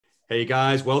Hey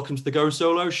guys, welcome to the Go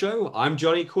Solo Show. I'm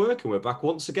Jonny Quirk, and we're back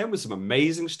once again with some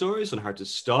amazing stories on how to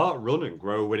start, run, and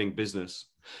grow a winning business.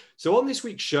 So, on this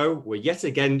week's show, we're yet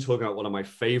again talking about one of my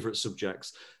favorite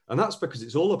subjects, and that's because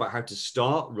it's all about how to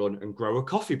start, run, and grow a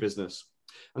coffee business.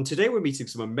 And today we're meeting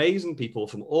some amazing people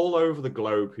from all over the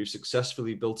globe who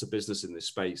successfully built a business in this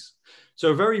space.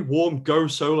 So, a very warm Go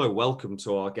Solo welcome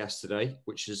to our guest today,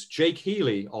 which is Jake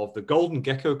Healy of the Golden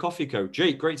Gecko Coffee Co.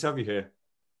 Jake, great to have you here.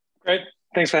 Great.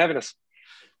 Thanks for having us.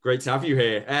 Great to have you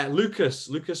here. Lucas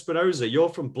Spinoza, you're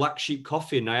from Black Sheep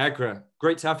Coffee in Niagara.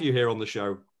 Great to have you here on the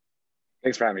show.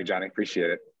 Thanks for having me, Jonny. Appreciate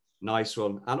it. Nice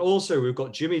one. And also we've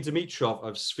got Jimmy Dimitrov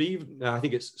of I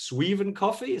think it's Sweven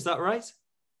Coffee. Is that right?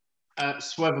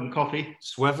 Sweven Coffee.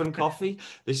 Sweven Coffee.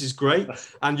 This is great.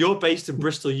 And you're based in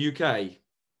Bristol, UK.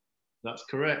 That's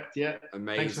correct. Yeah.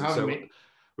 Amazing. Thanks for having me.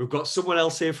 We've got someone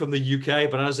else here from the UK,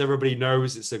 but as everybody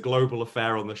knows, it's a global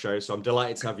affair on the show. So I'm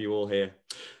delighted to have you all here.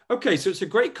 Okay, so it's a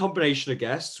great combination of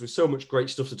guests with so much great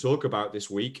stuff to talk about this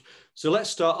week. So let's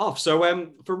start off. So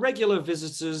for regular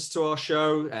visitors to our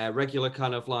show, regular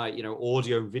kind of like,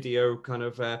 audio and video kind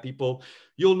of people,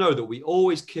 you'll know that we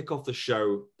always kick off the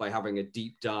show by having a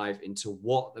deep dive into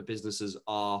what the businesses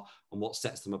are and what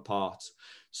sets them apart.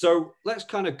 So let's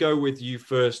kind of go with you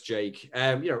first, Jake.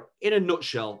 In a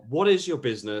nutshell, what is your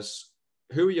business?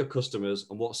 Who are your customers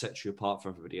and what sets you apart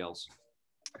from everybody else?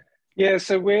 Yeah,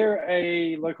 so we're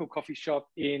a local coffee shop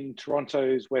in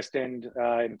Toronto's West End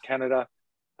in Canada.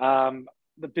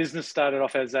 The business started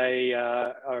off as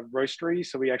a roastery,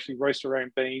 so we actually roast our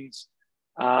own beans.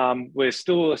 We're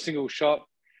still a single shop,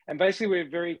 and basically we're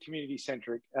very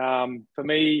community-centric. For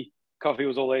me, coffee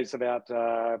was always about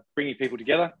bringing people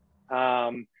together.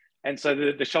 And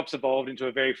so the shop's evolved into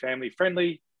a very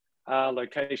family-friendly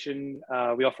location.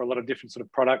 We offer a lot of different sort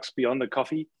of products beyond the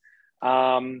coffee.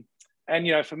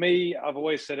 And, for me, I've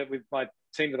always said it with my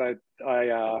team that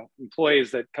I employ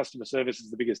is that customer service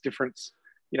is the biggest difference.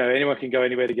 Anyone can go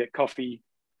anywhere to get coffee,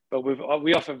 but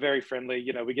we offer very friendly,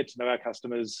 we get to know our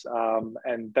customers,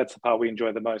 and that's the part we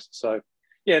enjoy the most. So,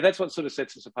 yeah, that's what sort of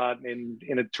sets us apart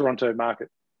in a Toronto market.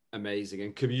 Amazing.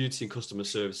 And community and customer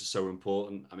service is so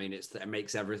important. I mean, it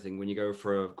makes everything. When you go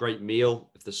for a great meal,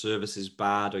 if the service is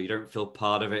bad or you don't feel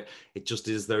part of it, it just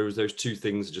is those two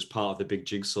things are just part of the big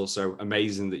jigsaw. So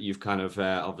amazing that you've kind of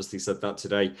obviously said that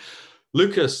today.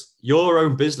 Lucas, your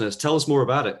own business, tell us more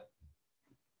about it.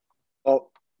 Well,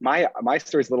 my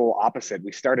story is a little opposite.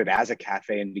 We started as a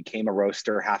cafe and became a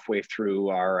roaster halfway through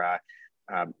our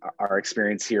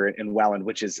experience here in Welland,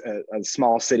 which is a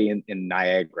small city in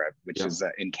Niagara, which is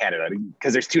in Canada,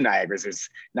 because there's two Niagaras. There's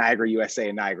Niagara, USA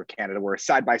and Niagara, Canada. We're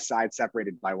side by side,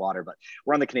 separated by water, but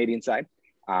we're on the Canadian side.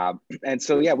 And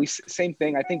so, yeah, same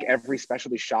thing. I think every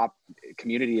specialty shop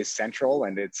community is central,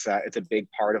 and it's a big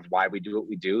part of why we do what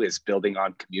we do is building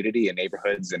on community and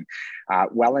neighborhoods. And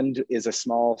Welland is a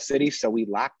small city, so we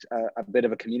lacked a bit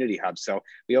of a community hub. So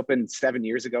we opened 7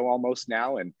 years ago almost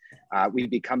now, and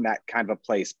we've become that kind of a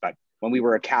place. But when we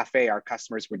were a cafe, our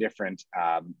customers were different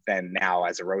than now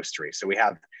as a roastery. So we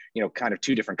have, kind of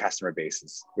two different customer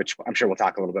bases, which I'm sure we'll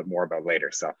talk a little bit more about later.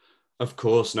 So. Of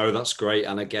course. No, that's great.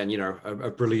 And again,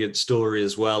 a brilliant story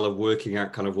as well of working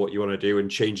out kind of what you want to do and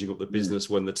changing up the business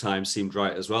when the time seemed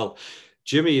right as well.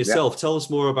 Jimmy, yourself, tell us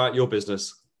more about your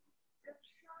business.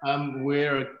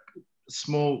 We're a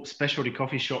small specialty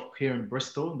coffee shop here in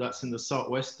Bristol. That's in the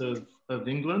southwest of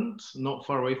England, not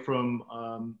far away from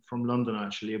London,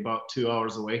 actually, about 2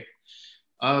 hours away.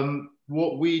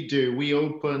 What we do, we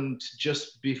opened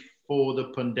just before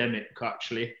the pandemic,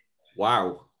 actually.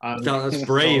 Wow. That's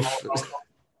brave.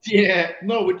 Yeah,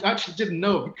 no, we actually didn't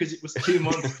know because it was 2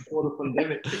 months before the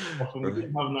pandemic kicked off, and we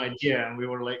didn't have an idea, and we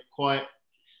were like quite,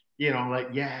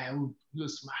 yeah, we'll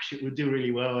smash it, we'll do really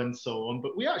well, and so on.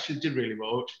 But we actually did really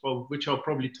well, which I'll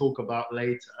probably talk about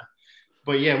later.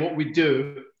 But yeah, what we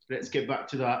do, let's get back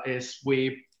to that, is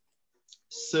we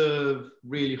serve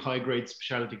really high-grade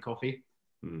specialty coffee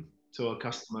to our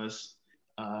customers.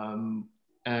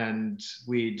 And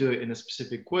we do it in a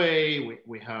specific way.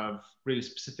 We have really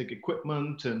specific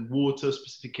equipment and water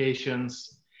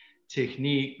specifications,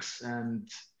 techniques, and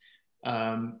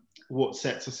what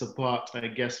sets us apart, I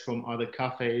guess, from other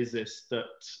cafes is that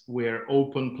we're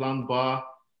open plan bar.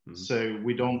 So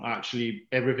we don't actually,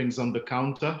 everything's on the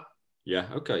counter. Yeah,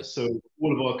 okay. So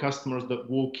all of our customers that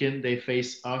walk in, they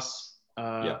face us.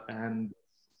 And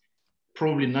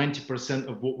probably 90%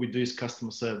 of what we do is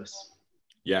customer service.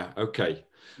 Yeah, okay.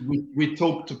 We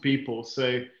talk to people.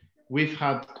 So we've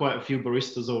had quite a few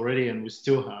baristas already, and we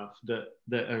still have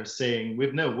that are saying,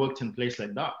 we've never worked in a place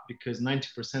like that, because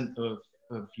 90%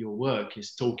 of your work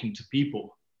is talking to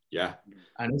people. Yeah.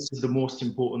 And this is the most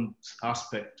important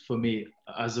aspect for me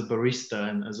as a barista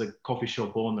and as a coffee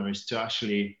shop owner, is to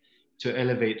actually to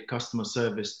elevate customer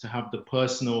service, to have the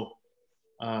personal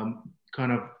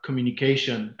kind of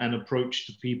communication and approach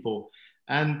to people.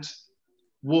 And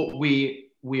what we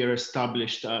are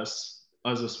established as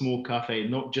a small cafe,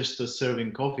 not just as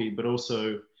serving coffee, but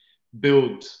also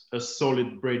build a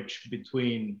solid bridge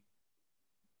between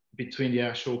the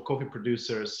actual coffee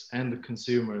producers and the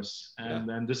consumers. And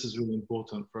then this is really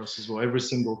important for us as well. Every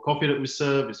single coffee that we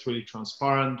serve is really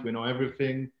transparent. We know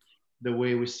everything, the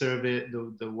way we serve it,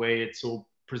 the way it's all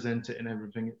presented and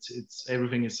everything. It's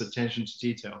everything is attention to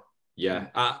detail. Yeah.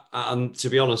 And to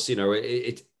be honest, you know,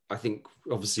 I think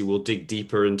obviously we'll dig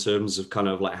deeper in terms of kind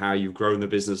of like how you've grown the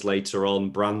business later on,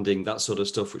 branding, that sort of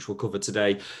stuff, which we'll cover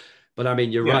today. But I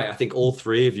mean, you're right. I think all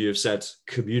three of you have said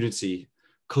community,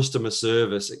 customer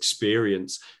service,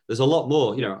 experience. There's a lot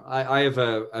more. You know, I have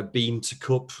a bean to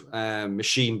cup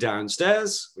machine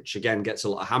downstairs, which again gets a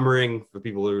lot of hammering. For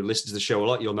people who listen to the show a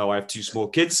lot, you'll know I have two small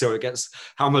kids, so it gets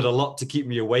hammered a lot to keep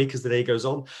me awake as the day goes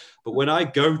on. But when I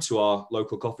go to our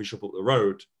local coffee shop up the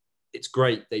road, it's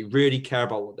great. They really care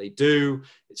about what they do.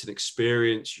 It's an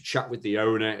experience. You chat with the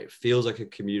owner. It feels like a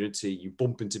community. You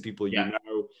bump into people you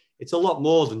know. It's a lot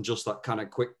more than just that kind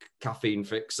of quick caffeine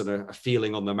fix and a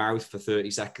feeling on the mouth for 30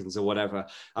 seconds or whatever.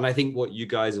 And I think what you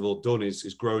guys have all done is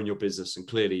growing your business, and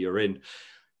clearly you're in.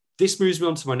 This moves me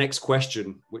on to my next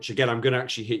question, which again, I'm going to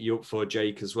actually hit you up for,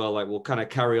 Jake, as well. Like, we'll kind of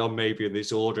carry on maybe in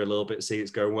this order a little bit, see it's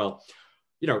going well.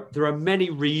 You know, there are many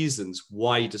reasons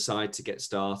why you decide to get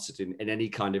started in any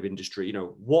kind of industry. You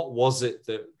know, what was it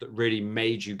that really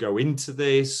made you go into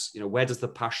this? You know, where does the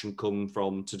passion come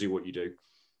from to do what you do?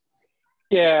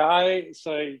 Yeah,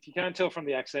 so if you can't tell from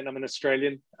the accent, I'm an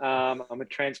Australian. I'm a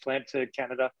transplant to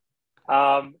Canada.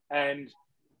 And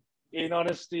in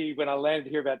honesty, when I landed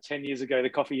here about 10 years ago, the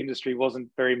coffee industry wasn't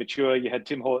very mature. You had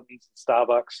Tim Hortons,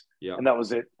 Starbucks, and that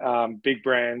was it. Big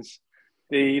brands.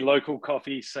 The local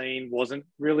coffee scene wasn't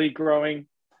really growing.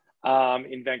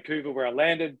 In Vancouver, where I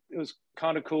landed, it was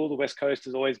kind of cool. The West Coast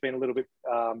has always been a little bit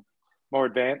more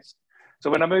advanced. So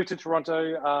when I moved to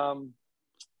Toronto,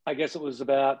 I guess it was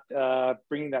about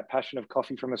bringing that passion of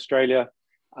coffee from Australia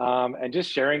and just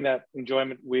sharing that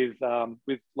enjoyment with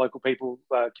local people,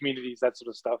 communities, that sort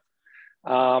of stuff.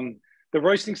 The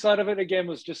roasting side of it, again,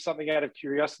 was just something out of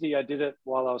curiosity. I did it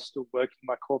while I was still working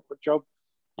my corporate job,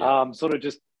 sort of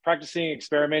just practicing,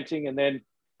 experimenting, and then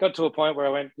got to a point where I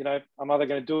went, you know, I'm either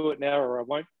going to do it now or I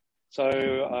won't. So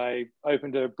I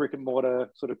opened a brick and mortar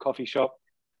sort of coffee shop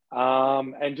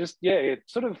and just, it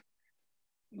sort of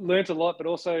learned a lot, but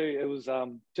also it was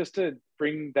just to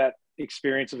bring that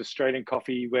experience of Australian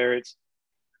coffee, where it's,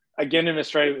 again, in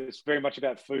Australia, it's very much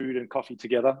about food and coffee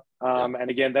together. And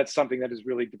again, that's something that has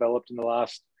really developed in the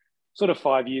last sort of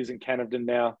 5 years in Canada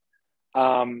now,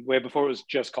 where before it was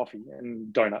just coffee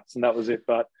and donuts and that was it.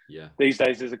 But these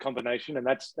days there's a combination, and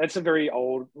that's a very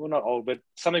old, well, not old, but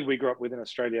something we grew up with in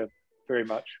Australia very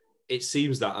much. It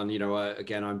seems that, and, you know,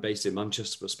 again, I'm based in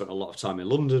Manchester, but spent a lot of time in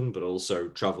London, but also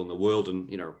traveling the world. And,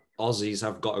 you know, Aussies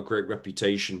have got a great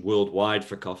reputation worldwide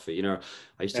for coffee. You know,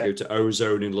 I used to go to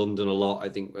Ozone in London a lot, I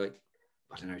think, like,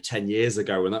 I don't know, 10 years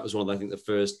ago. And that was one of, I think, the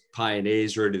first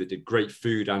pioneers really that did great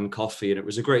food and coffee. And it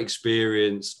was a great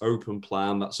experience, open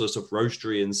plan, that sort of stuff,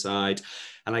 roastery inside.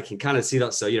 And I can kind of see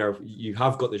that. So, you know, you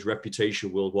have got this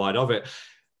reputation worldwide of it.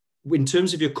 In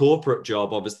terms of your corporate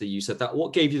job, obviously you said that.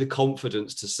 What gave you the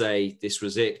confidence to say this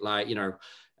was it? Like, you know,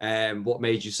 what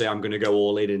made you say I'm going to go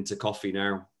all in into coffee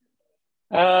now?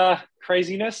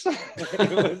 Craziness.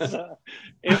 it was,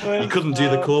 you couldn't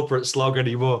do the corporate slog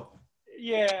anymore.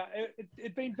 Yeah,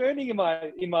 it'd been burning in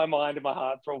my mind and my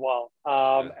heart for a while.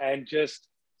 And just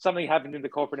something happened in the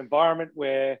corporate environment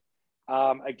where,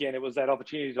 again, it was that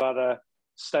opportunity to either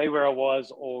stay where I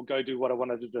was or go do what I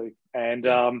wanted to do.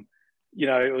 And, you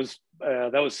know, it was,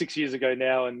 that was 6 years ago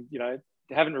now, and, you know,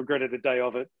 haven't regretted a day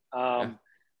of it.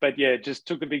 But just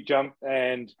took the big jump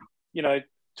and, you know,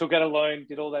 took out a loan,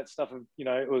 did all that stuff. Of, you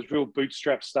know, it was real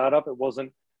bootstrap startup. It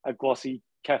wasn't a glossy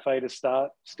cafe to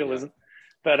start, still isn't.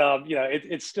 But, you know,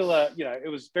 it's still you know, it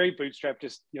was very bootstrap,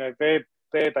 just, you know, bare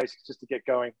basics just to get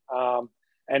going.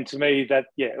 And to me that,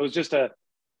 it was just I've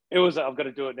got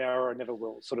to do it now or I never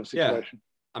will sort of situation.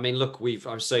 I mean, look,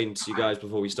 I was saying to you guys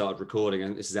before we started recording,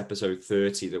 and this is episode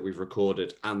 30 that we've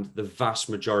recorded, and the vast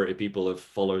majority of people have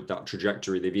followed that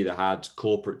trajectory. They've either had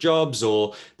corporate jobs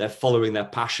or they're following their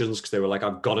passions because they were like,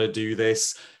 I've got to do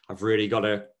this. I've really got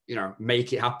to, you know,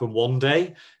 make it happen one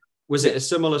day. Was it a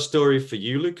similar story for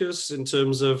you, Lucas, in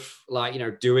terms of, like, you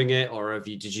know, doing it, or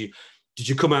did you did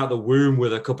you come out the womb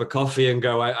with a cup of coffee and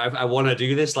go, I want to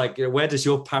do this? Like, where does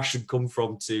your passion come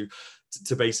from to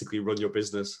basically run your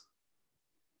business?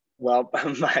 Well,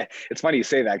 it's funny you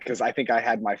say that, because I think I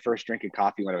had my first drink of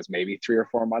coffee when I was maybe 3 or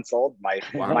 4 months old.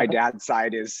 My dad's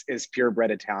side is purebred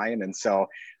Italian, and so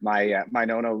my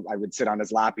nono, I would sit on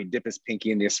his lap, he'd dip his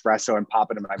pinky in the espresso and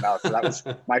pop it in my mouth. So that was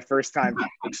my first time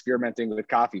experimenting with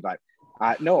coffee. But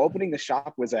no, opening the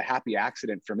shop was a happy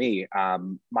accident for me.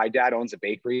 My dad owns a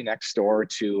bakery next door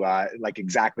to like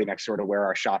exactly next door to where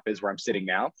our shop is, where I'm sitting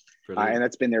now, and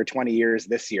it's been there 20 years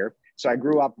this year. So I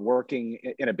grew up working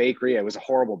in a bakery. I was a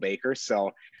horrible baker,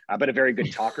 but a very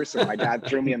good talker. So my dad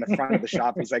threw me in the front of the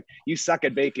shop. He's like, "You suck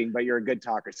at baking, but you're a good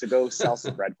talker. So go sell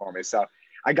some bread for me." So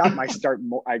I got my start,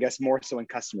 I guess, more so in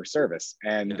customer service.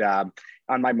 And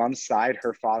on my mom's side,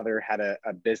 her father had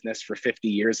a business for 50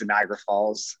 years in Niagara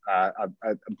Falls,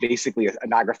 basically a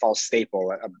Niagara Falls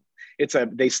staple.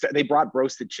 They brought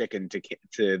roasted chicken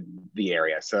to the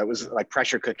area. So it was like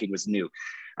pressure cooking was new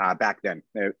back then.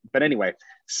 But anyway,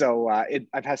 so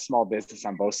I've had small business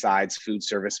on both sides, food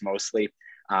service mostly.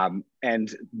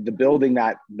 And the building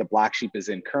that the Black Sheep is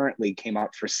in currently came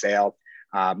up for sale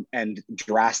and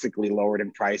drastically lowered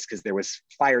in price because there was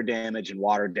fire damage and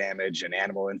water damage and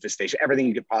animal infestation, everything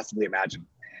you could possibly imagine.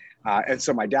 And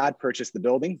so my dad purchased the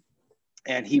building,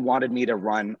 and he wanted me to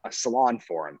run a salon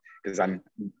for him because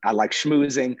I like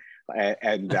schmoozing.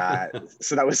 And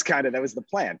so that was the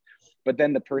plan. But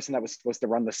then the person that was supposed to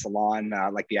run the salon,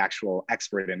 like the actual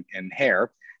expert in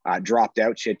hair, dropped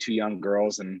out. She had 2 young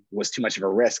girls and was too much of a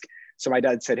risk. So my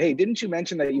dad said, "Hey, didn't you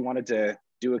mention that you wanted to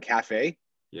do a cafe?"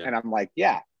 Yeah. And I'm like,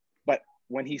 "Yeah." But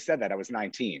when he said that, I was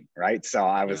 19, right? So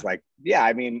I was like, "Yeah,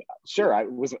 I mean, sure." I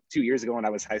was 2 years ago when I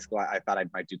was high school. I thought I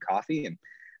might do coffee. And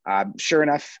sure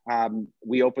enough,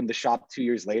 we opened the shop 2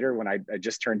 years later when I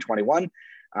just turned 21.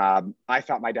 I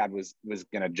thought my dad was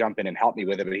going to jump in and help me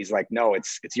with it, but he's like, "No,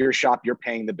 it's your shop. You're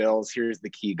paying the bills. Here's the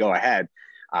key. Go ahead."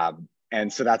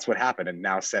 And so that's what happened. And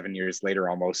now 7 years later,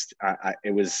 almost,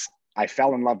 I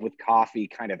fell in love with coffee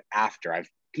kind of after.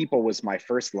 People was my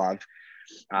first love.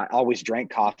 I always drank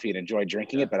coffee and enjoyed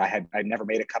drinking it, but I'd never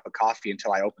made a cup of coffee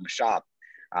until I opened the shop.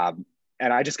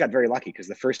 And I just got very lucky because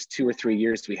the first 2 or 3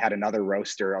 years we had another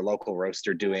roaster, a local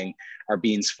roaster, doing our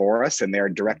beans for us, and they're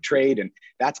direct trade. And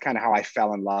that's kind of how I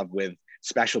fell in love with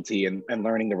specialty and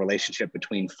learning the relationship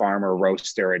between farmer,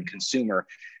 roaster, and consumer.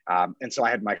 And so I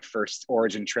had my first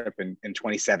origin trip in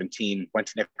 2017, went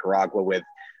to Nicaragua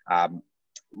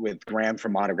with Graham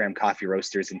from Monogram Coffee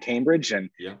Roasters in Cambridge. And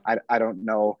I don't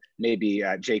know, maybe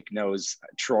Jake knows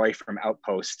Troy from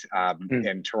Outpost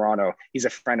in Toronto. He's a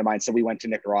friend of mine. So we went to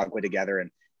Nicaragua together,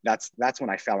 and that's when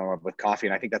I fell in love with coffee.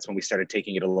 And I think that's when we started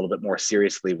taking it a little bit more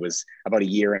seriously, was about 1.5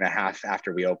 years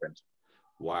after we opened.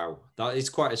 Wow, that is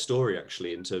quite a story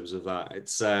actually in terms of that.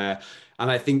 It's and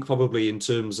I think probably in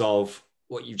terms of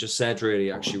what you just said,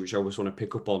 really, actually, which I always want to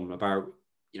pick up on about,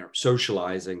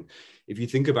 socializing. If you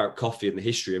think about coffee and the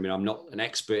history, I mean, I'm not an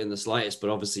expert in the slightest, but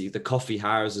obviously the coffee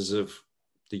houses of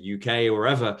the UK or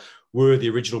wherever were the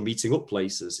original meeting up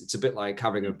places. It's a bit like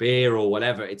having a beer or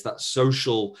whatever. It's that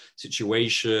social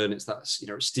situation. It's that,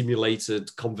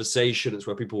 stimulated conversation. It's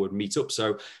where people would meet up.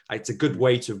 So it's a good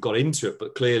way to have got into it,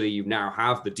 but clearly you now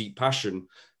have the deep passion.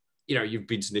 You've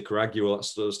been to Nicaragua, all that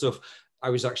sort of stuff.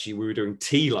 We were doing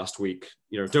tea last week.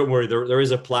 Don't worry, there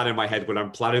is a plan in my head when I'm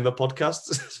planning the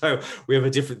podcast. So we have a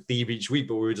different theme each week,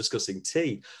 but we were discussing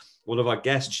tea. One of our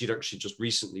guests, she'd actually just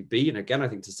recently been, again, I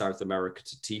think, to South America,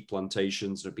 to tea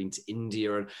plantations, and had been to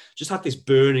India, and just had this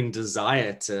burning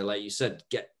desire to, like you said,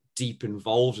 get deep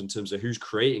involved in terms of who's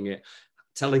creating it,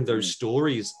 telling those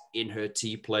stories in her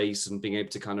tea place and being able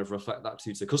to kind of reflect that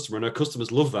to the customer. And her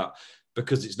customers love that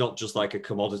because it's not just like a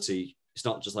commodity. It's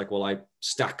not just like, well, I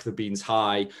stack the beans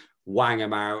high, wang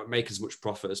them out, make as much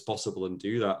profit as possible and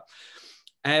do that.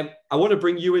 I want to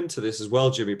bring you into this as well,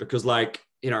 Jimmy, because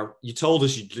you told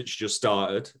us you literally just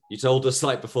started. You told us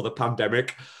before the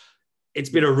pandemic. It's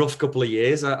been a rough couple of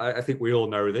years. I think we all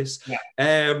know this.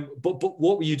 Yeah. But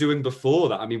what were you doing before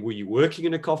that? I mean, were you working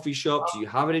in a coffee shop? Do you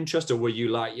have an interest, or were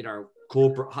you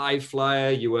corporate high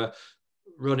flyer? You were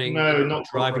running, not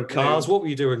driving cars. No. What were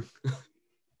you doing?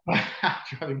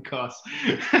 Driving cars.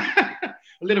 A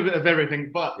little bit of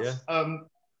everything, but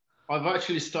I've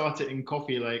actually started in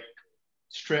coffee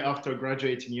straight after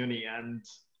graduating uni, and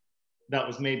that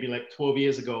was maybe 12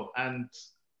 years ago. And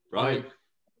I've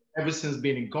ever since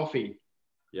been in coffee.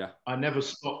 I never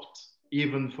stopped,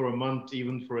 even for a month,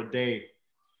 even for a day.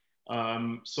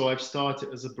 So I've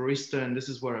started as a barista, and this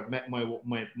is where I've met my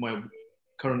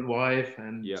current wife,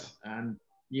 and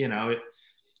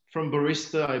from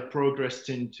barista, I progressed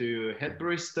into head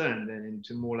barista, and then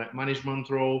into more management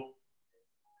role.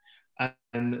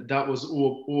 and that was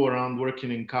all around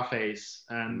working in cafes,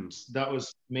 and that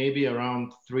was maybe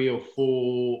around 3 or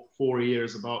 4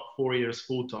 years, about 4 years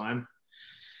full time.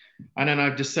 And then I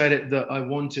decided that I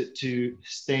wanted to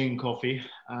stay in coffee,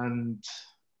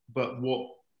 but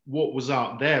what was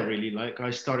out there really, like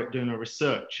I started doing a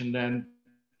research, and then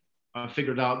I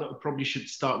figured out that I probably should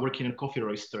start working in a coffee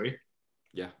roastery.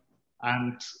 Yeah.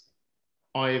 And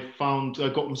I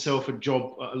got myself a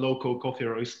job at a local coffee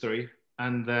roastery,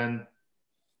 and then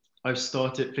I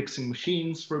started fixing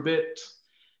machines for a bit,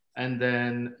 and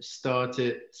then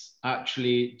started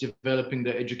actually developing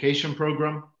the education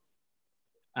program.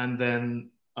 And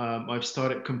then I've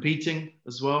started competing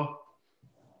as well.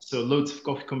 So loads of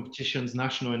coffee competitions,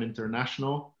 national and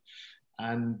international.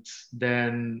 And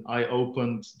then I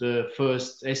opened the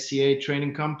first SCA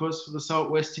training campus for the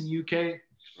Southwestern UK.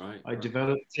 Right. I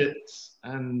developed it,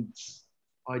 and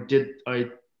I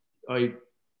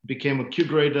became a Q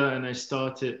grader, and I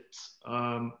started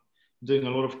doing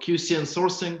a lot of QC and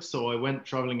sourcing. So I went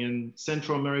traveling in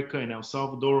Central America, in El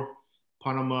Salvador,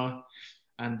 Panama,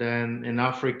 and then in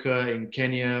Africa, in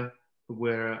Kenya,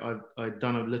 where I've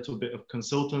done a little bit of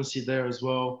consultancy there as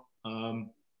well. And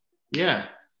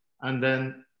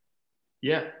then,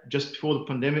 just before the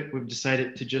pandemic, we've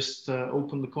decided to just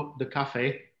open the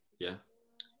cafe. Yeah.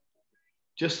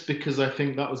 Just because I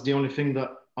think that was the only thing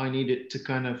that I needed to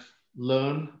kind of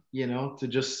learn, to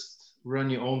just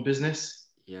run your own business.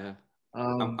 Yeah.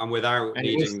 And without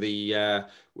needing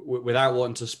without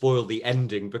wanting to spoil the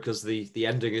ending, because the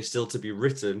ending is still to be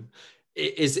written.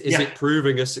 Is it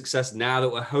proving a success now that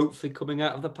we're hopefully coming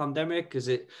out of the pandemic? Is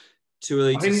it too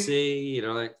early to see?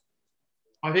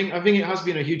 I think it has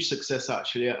been a huge success,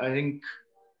 actually.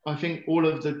 I think all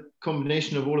of the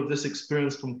combination of all of this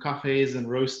experience from cafes and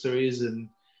roasteries and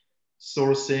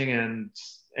sourcing and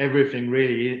everything,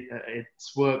 really,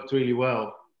 it's worked really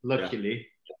well, luckily.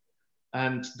 Yeah.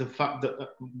 And the fact that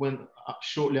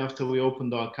shortly after we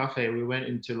opened our cafe, we went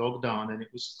into lockdown, and it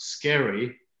was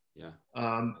scary. Yeah.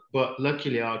 But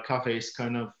luckily our cafe is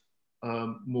kind of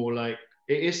more like,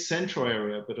 it is central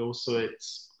area, but also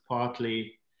it's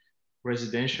partly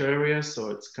residential area. So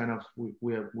it's kind of,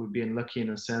 we've been lucky in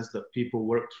a sense that people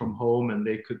worked from home and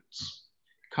they could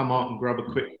come out and grab a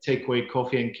quick takeaway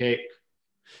coffee and cake.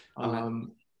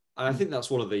 And I think that's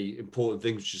one of the important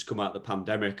things which has come out of the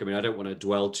pandemic. I mean, I don't want to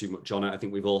dwell too much on it. I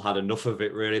think we've all had enough of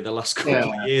it really the last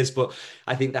couple of years, but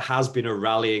I think there has been a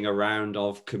rallying around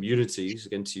of communities,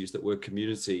 again, to use that word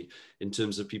community, in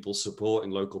terms of people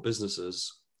supporting local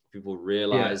businesses, people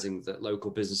realizing that local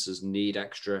businesses need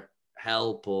extra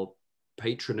help or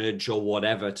patronage or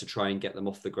whatever to try and get them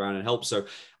off the ground and help. So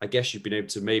I guess you've been able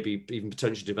to maybe even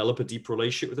potentially develop a deep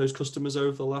relationship with those customers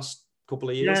over the last couple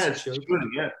of years. Yeah,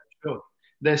 sure.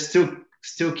 They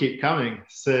still keep coming.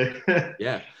 So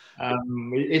yeah,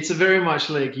 it's a very much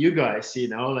like you guys,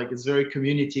 like it's very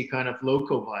community kind of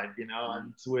local vibe,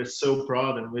 and we're so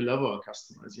proud and we love our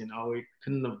customers, we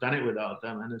couldn't have done it without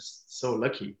them, and it's so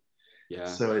lucky. Yeah.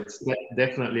 So it's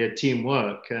definitely a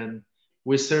teamwork, and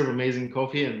we serve amazing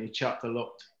coffee, and we chat a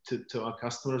lot to our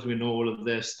customers. We know all of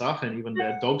their stuff and even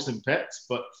their dogs and pets,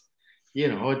 but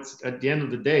it's at the end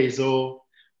of the day, it's all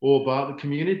about the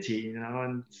community,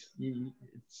 and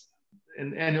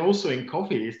also in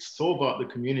coffee, it's all about the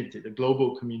community, the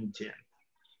global community.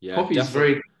 Yeah, coffee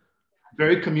definitely. is very,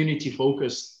 very community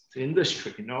focused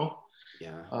industry,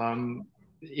 Yeah.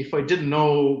 If I didn't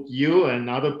know you and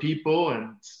other people,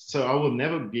 and so I will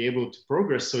never be able to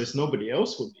progress. So it's nobody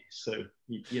else will be. So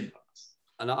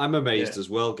And I'm amazed as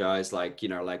well, guys.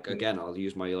 Again, I'll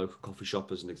use my local coffee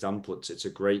shop as an example. It's a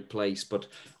great place, but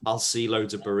I'll see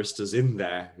loads of baristas in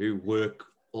there who work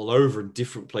all over in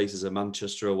different places in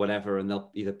Manchester or whatever, and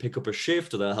they'll either pick up a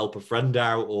shift or they'll help a friend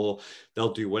out or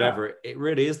they'll do whatever. Yeah. It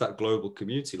really is that global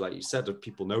community, like you said, of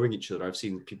people knowing each other. I've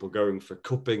seen people going for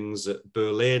cuppings at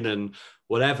Berlin and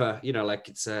whatever.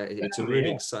 It's a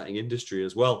really exciting industry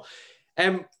as well.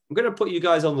 I'm going to put you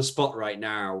guys on the spot right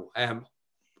now.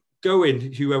 Go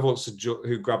in, whoever wants to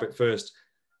who grab it first.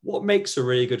 What makes a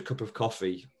really good cup of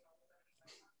coffee?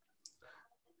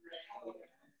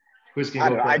 Who's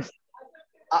going to go first?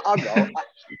 I'll go.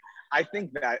 I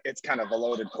think that it's kind of a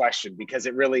loaded question because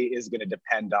it really is going to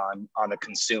depend on the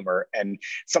consumer. And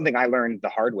something I learned the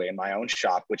hard way in my own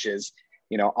shop, which is,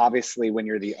 obviously when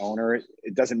you're the owner,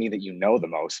 it doesn't mean that you know the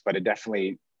most, but it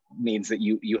definitely means that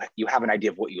you have an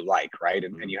idea of what you like, right?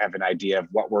 And you have an idea of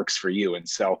what works for you. And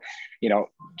so,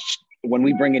 when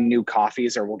we bring in new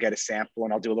coffees, or we'll get a sample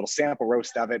and I'll do a little sample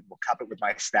roast of it, we'll cup it with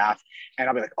my staff, and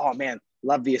I'll be like, oh man,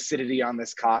 love the acidity on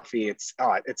this coffee. It's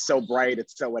so bright,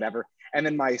 it's so whatever. And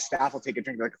then my staff will take a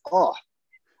drink, like, oh,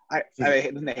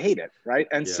 then they hate it, right?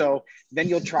 And Yeah. so then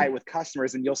you'll try it with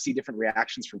customers and you'll see different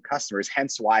reactions from customers,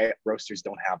 hence why roasters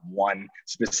don't have one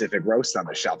specific roast on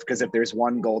the shelf, because if there's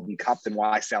one golden cup, then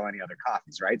why sell any other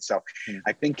coffees, right? So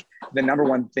I think the number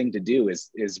one thing to do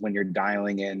is when you're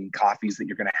dialing in coffees that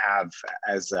you're going to have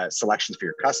as selections for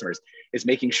your customers, is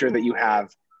making sure that you have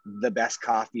the best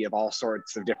coffee of all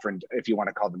sorts of different, if you want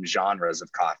to call them genres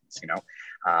of coffees.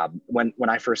 When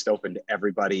I first opened,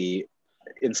 everybody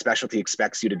in specialty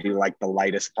expects you to do like the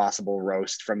lightest possible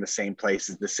roast from the same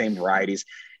places, the same varieties.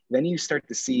 Then you start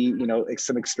to see,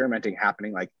 some experimenting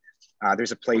happening. Like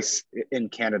there's a place in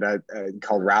Canada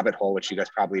called Rabbit Hole, which you guys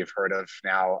probably have heard of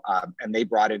now. And they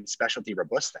brought in specialty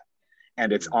Robusta.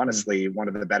 And it's honestly one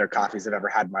of the better coffees I've ever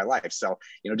had in my life. So,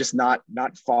 just not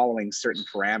following certain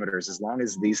parameters, as long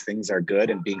as these things are good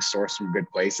and being sourced from good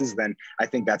places, then I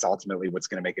think that's ultimately what's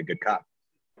going to make a good cup.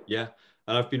 Yeah.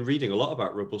 And I've been reading a lot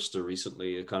about Robusta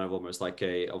recently, kind of almost like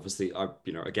obviously,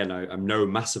 I'm no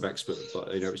massive expert, but,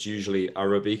 it's usually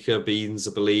Arabica beans,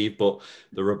 I believe, but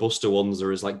the Robusta ones,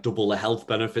 there is like double the health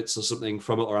benefits or something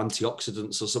from it, or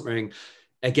antioxidants or something.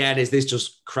 Again, is this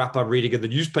just crap I'm reading in the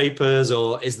newspapers,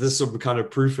 or is there some kind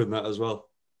of proof in that as well?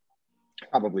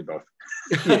 Probably both.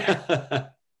 Yeah.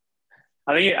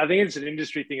 I think it's an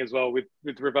industry thing as well with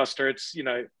Robusta. It's,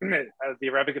 the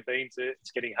Arabica beans,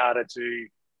 it's getting harder to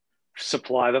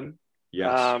supply them.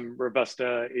 Yes.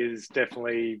 Robusta is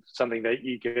definitely something that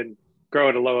you can grow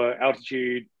at a lower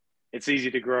altitude. It's easy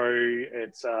to grow.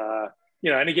 It's,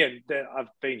 and again, I've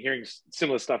been hearing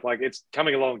similar stuff. Like it's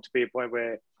coming along to be a point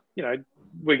where,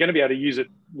 we're going to be able to use it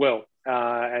well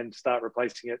and start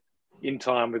replacing it in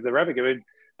time with the Arabica.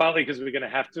 Partly because we're going to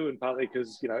have to, and partly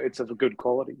because, it's of a good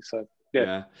quality. So,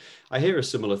 yeah. I hear a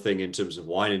similar thing in terms of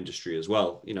wine industry as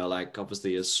well. Like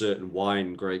obviously as certain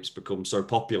wine grapes become so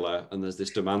popular and there's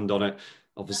this demand on it,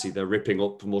 obviously they're ripping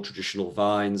up more traditional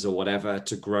vines or whatever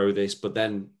to grow this, but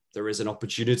then there is an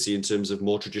opportunity in terms of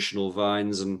more traditional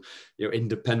vines and,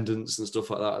 independence and stuff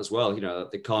like that as well.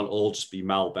 They can't all just be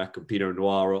Malbec and Pinot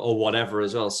Noir or whatever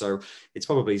as well. So it's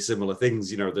probably similar things.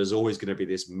 There's always going to be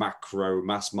this macro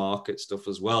mass market stuff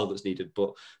as well that's needed,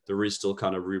 but there is still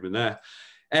kind of room in there.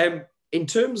 In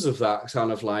terms of that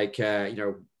kind of like,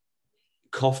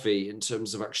 coffee, in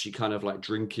terms of actually kind of like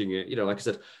drinking it, like I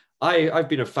said, I've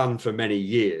been a fan for many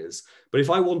years, but if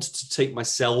I wanted to take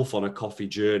myself on a coffee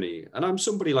journey, and I'm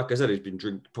somebody, like I said,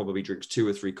 who's probably drinks 2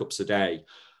 or 3 cups a day,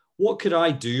 what could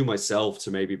I do myself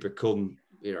to maybe become,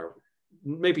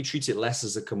 maybe treat it less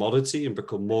as a commodity and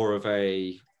become more of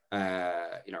a,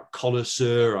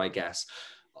 connoisseur, I guess?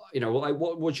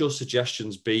 What would your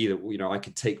suggestions be that, I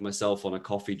could take myself on a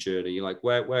coffee journey? Like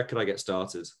where could I get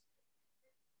started?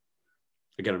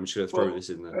 Again, I'm just going to throw this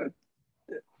in there.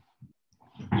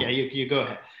 Yeah, you go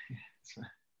ahead.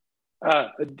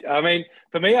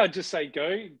 For me, I'd just say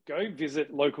go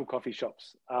visit local coffee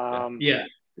shops.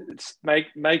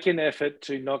 Make an effort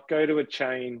to not go to a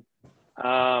chain.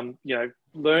 Learn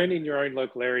in your own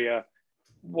local area.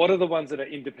 What are the ones that are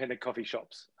independent coffee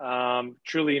shops?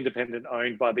 Truly independent,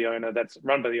 owned by the owner, that's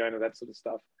run by the owner, that sort of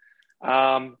stuff.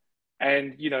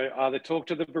 And either talk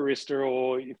to the barista,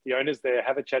 or if the owner's there,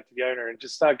 have a chat to the owner and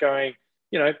just start going,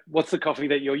 what's the coffee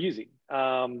that you're using?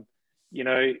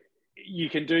 You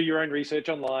can do your own research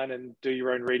online and do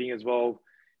your own reading as well,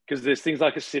 because there's things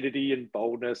like acidity and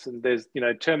boldness, and there's,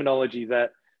 terminology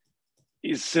that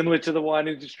is similar to the wine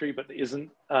industry, but isn't.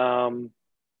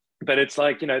 But it's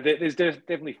like, there's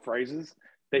definitely phrases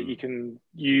that you can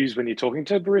use when you're talking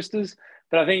to baristas.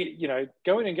 But I think,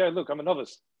 go in and go, look, I'm a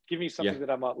novice. Give me something that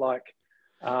I might like.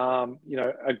 A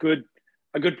good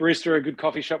barista or a good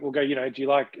coffee shop will go, do you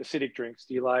like acidic drinks?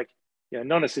 Do you like,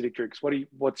 non-acidic drinks? What do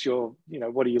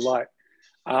you like?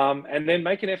 And then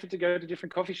make an effort to go to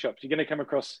different coffee shops. You're going to come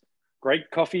across great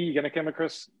coffee. You're going to come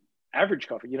across average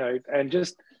coffee, and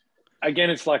just, again,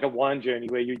 it's like a wine journey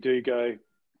where you do go,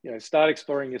 start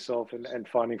exploring yourself and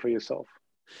finding for yourself.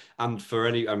 And for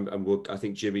any, I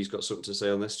think Jimmy's got something to say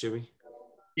on this, Jimmy.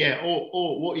 Yeah,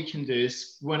 or what you can do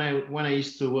is when I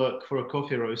used to work for a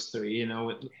coffee roastery,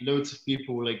 with loads of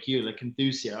people like you, like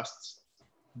enthusiasts,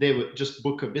 they would just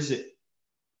book a visit,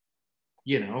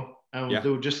 and they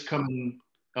would just come and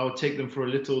I would take them for a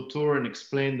little tour and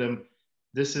explain them,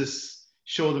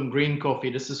 show them green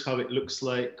coffee, this is how it looks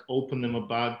like, open them a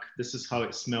bag, this is how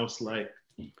it smells like,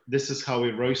 this is how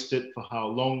we roast it, for how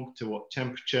long, to what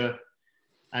temperature.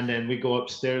 And then we go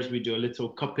upstairs, we do a little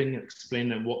cupping and explain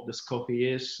them what this coffee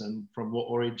is and from what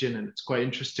origin. And it's quite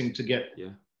interesting to get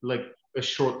like a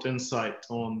short insight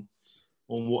on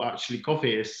what actually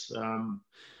coffee is.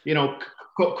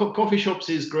 Coffee shops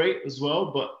is great as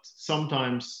well, but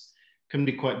sometimes can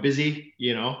be quite busy,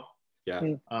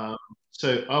 Yeah.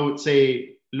 So I would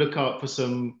say look out for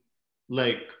some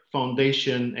like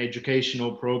foundation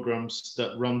educational programs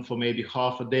that run for maybe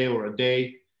half a day or a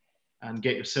day, and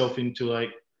get yourself into like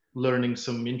learning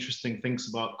some interesting things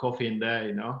about coffee in there,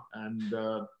 you know.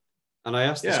 And I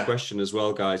asked this question as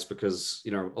well, guys, because,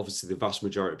 you know, obviously the vast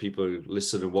majority of people who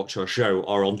listen and watch our show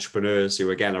are entrepreneurs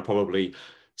who, again, are probably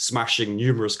smashing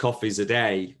numerous coffees a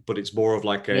day, but it's more of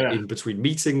like a in between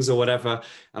meetings or whatever.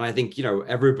 And I think, you know,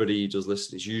 everybody who does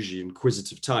listen is usually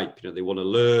inquisitive type. You know, they want to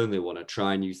learn, they want to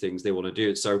try new things, they want to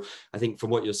do it. So I think from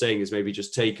what you're saying is maybe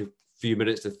just take a few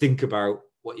minutes to think about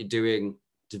what you're doing,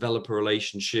 develop a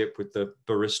relationship with the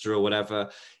barista or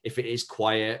whatever. If it is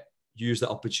quiet, use that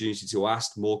opportunity to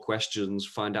ask more questions,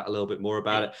 find out a little bit more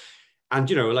about it. And,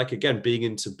 you know, like, again, being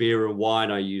into beer and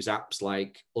wine, I use apps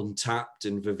like Untapped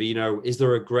and Vivino. Is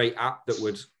there a great app that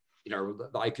would, you know,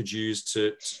 that I could use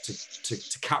to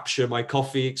capture my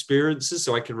coffee experiences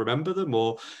so I can remember them?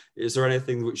 Or is there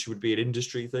anything which would be an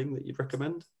industry thing that you'd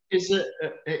recommend? Is it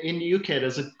in the UK,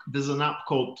 there's an app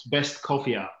called Best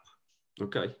Coffee App.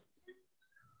 Okay.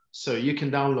 So you can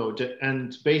download it,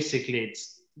 and basically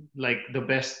it's like the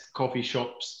best coffee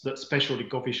shops, that specialty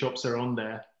coffee shops are on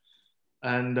there,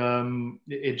 and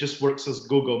it just works as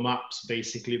Google Maps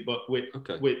basically, but with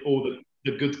all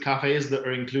the good cafes that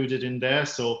are included in there.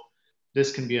 So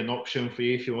this can be an option for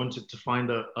you if you wanted to find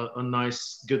a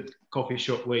nice good coffee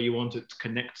shop where you wanted to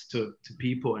connect to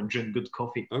people and drink good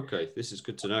coffee. Okay, this is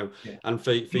good to know. And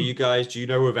for you guys, do you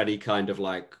know of any kind of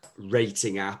like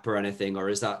rating app or anything, or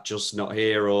is that just not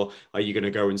here? Or are you going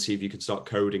to go and see if you can start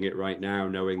coding it right now,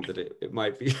 knowing that it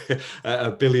might be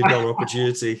a $1 billion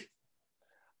opportunity?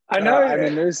 I know. I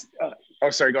mean, there's. Oh,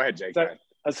 sorry. Go ahead, Jake.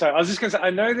 Sorry, I was just going to say. I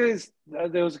know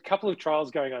there was a couple of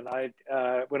trials going on.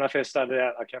 When I first started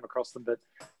out, I came across them, but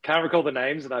can't recall the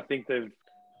names, and I think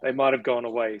they might have gone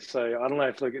away. So I don't know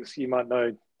if Lucas, you might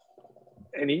know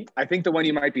any. I think the one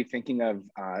you might be thinking of,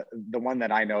 the one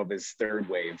that I know of is Third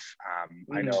Wave.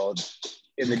 I know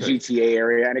in the GTA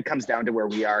area, and it comes down to where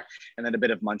we are, and then a bit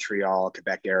of Montreal,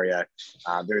 Quebec area,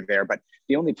 they're there. But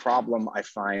the only problem I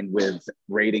find with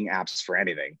rating apps for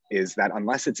anything is that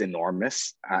unless it's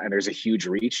enormous and there's a huge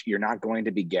reach, you're not going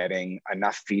to be getting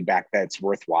enough feedback that's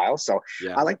worthwhile. So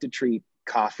I like to treat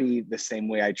coffee the same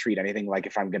way I treat anything. Like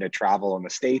if I'm going to travel in the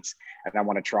States and I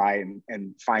want to try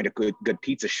and find a good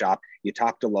pizza shop, you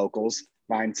talk to locals,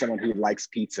 find someone who likes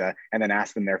pizza, and then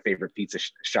ask them their favorite pizza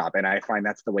shop. And I find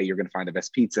that's the way you're going to find the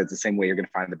best pizza. It's the same way you're going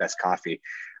to find the best coffee.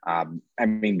 I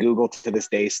mean, Google to this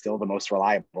day is still the most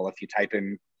reliable. If you type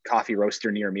in coffee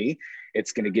roaster near me,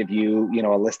 it's going to give you, you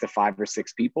know, a list of 5 or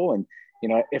 6 people. And, you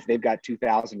know, if they've got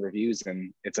 2,000 reviews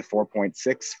and it's a 4.6,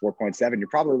 4.7, you're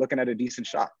probably looking at a decent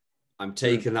shop. I'm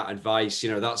taking that advice.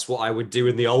 You know, that's what I would do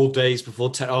in the old days before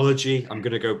technology. I'm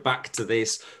going to go back to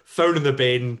this, phone in the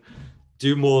bin,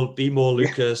 be more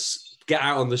Lucas, get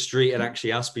out on the street and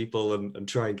actually ask people and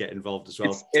try and get involved as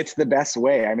well. It's the best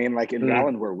way. I mean, like in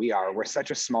Welland, where we are, we're such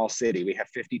a small city. We have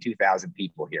 52,000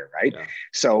 people here, right? Yeah.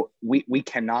 So we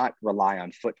cannot rely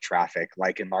on foot traffic.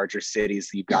 Like in larger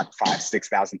cities, you've got 5,000,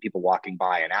 6,000 people walking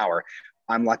by an hour.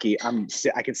 I'm lucky.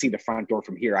 I can see the front door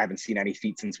from here. I haven't seen any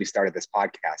feet since we started this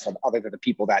podcast, other than the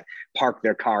people that parked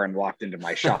their car and walked into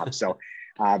my shop. So,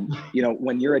 you know,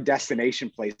 when you're a destination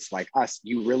place like us,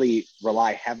 you really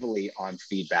rely heavily on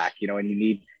feedback, you know, and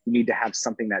you need to have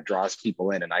something that draws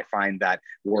people in. And I find that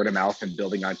word of mouth and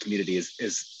building on community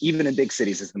is even in big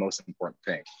cities is the most important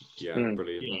thing. Yeah,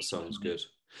 brilliant. That sounds good.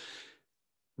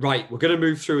 Right. We're going to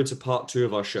move through into part 2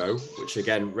 of our show, which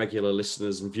again, regular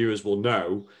listeners and viewers will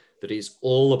know that it's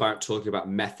all about talking about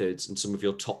methods and some of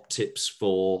your top tips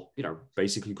for, you know,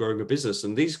 basically growing a business.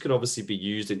 And these could obviously be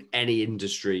used in any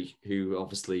industry who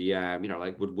obviously, you know,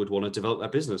 like would want to develop their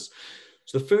business.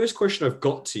 So the first question I've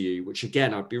got to you, which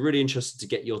again, I'd be really interested to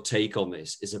get your take on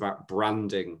this, is about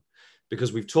branding.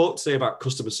 Because we've talked today about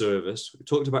customer service, we've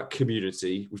talked about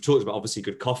community, we've talked about obviously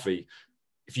good coffee.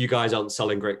 If you guys aren't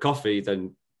selling great coffee,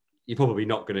 then you're probably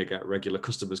not going to get regular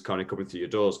customers kind of coming through your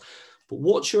doors. But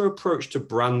what's your approach to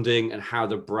branding and how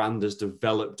the brand has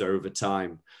developed over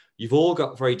time? You've all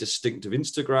got very distinctive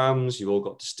Instagrams. You've all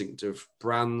got distinctive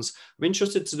brands. I'm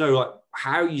interested to know like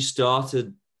how you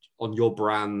started on your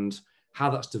brand, how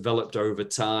that's developed over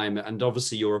time, and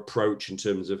obviously your approach in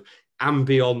terms of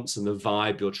ambience and the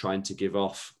vibe you're trying to give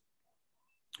off.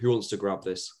 Who wants to grab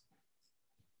this?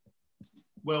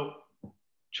 Well,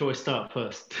 shall I start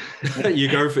first? You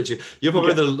go for it. You're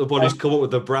probably the one who's come up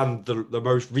with the brand the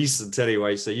most recent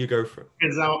anyway, so you go for it.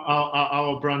 Because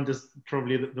our brand is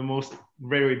probably the most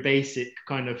very basic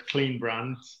kind of clean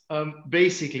brand.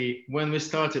 Basically, when we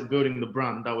started building the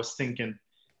brand, I was thinking,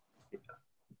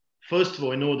 first of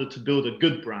all, in order to build a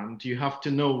good brand, you have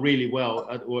to know really well,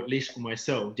 or at least for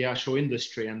myself, the actual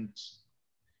industry and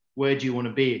where do you want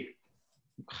to be?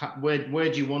 Where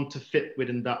do you want to fit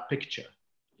within that picture?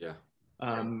 Yeah.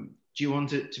 Do you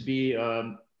want it to be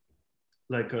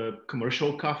like a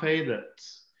commercial cafe that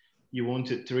you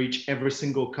want it to reach every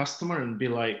single customer and be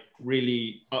like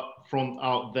really upfront,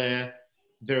 out there,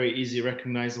 very easy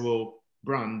recognizable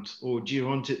brand? Or do you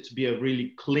want it to be a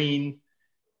really clean,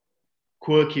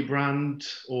 quirky brand?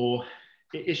 Or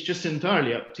it's just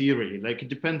entirely up to you, really. Like, it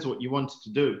depends what you want to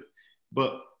do.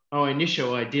 But our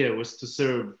initial idea was to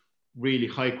serve really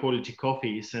high quality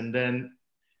coffees, and then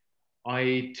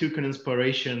I took an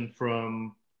inspiration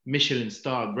from Michelin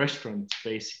starred restaurants,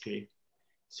 basically.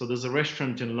 So there's a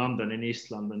restaurant in London, in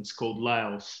East London, it's called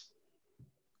Lyle's.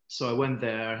 So I went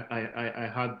there, I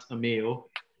had a meal,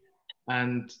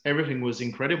 and everything was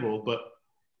incredible. But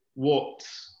what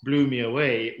blew me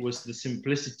away was the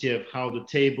simplicity of how the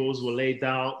tables were laid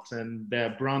out, and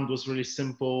their brand was really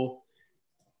simple.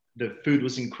 The food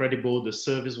was incredible, the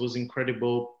service was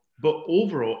incredible, but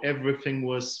overall, everything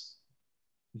was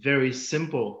very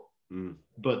simple,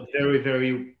 but very,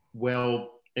 very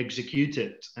well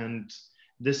executed. And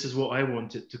this is what I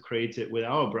wanted to create it with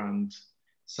our brand.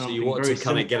 So you wanted to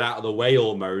kind of get out of the way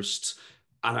almost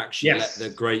and actually let the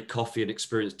great coffee and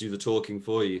experience do the talking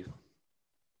for you.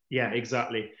 Yeah,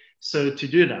 exactly. So to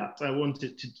do that, I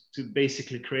wanted to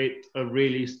basically create a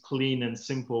really clean and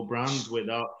simple brand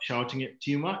without shouting it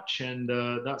too much. And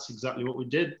that's exactly what we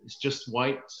did. It's just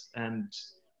white and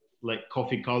like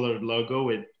coffee colored logo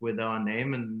with our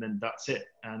name, and then that's it.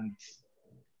 And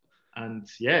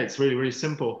yeah, it's really, really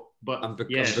simple. But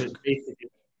basically.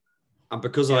 And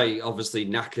because I obviously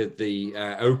knackered the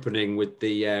opening with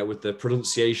the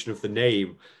pronunciation of the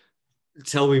name,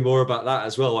 tell me more about that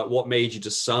as well. Like, what made you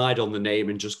decide on the name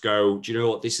and just go, do you know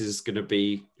what, this is going to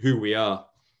be who we are?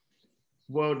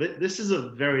 Well, this is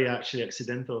a very actually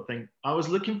accidental thing. I was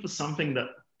looking for something that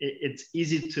it's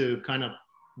easy to kind of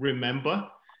remember,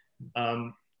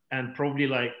 and probably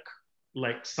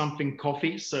like something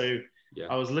coffee. So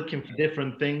I was looking for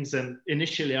different things, and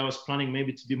initially I was planning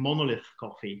maybe to be Monolith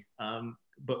Coffee,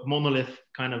 but Monolith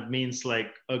kind of means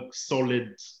like a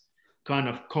solid kind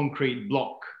of concrete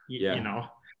block, you know.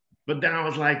 But then I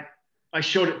was like, I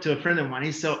showed it to a friend of mine.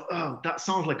 He said, "Oh, that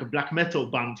sounds like a black metal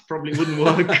band. Probably wouldn't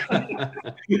work."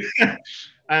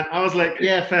 And I was like,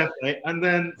 "Yeah, fair play." And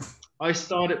then I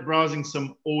started browsing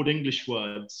some old English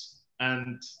words,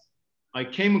 and I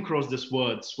came across this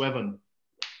word, sweven,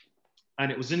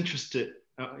 and it was interesting.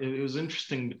 It was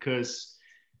interesting because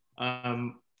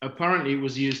apparently it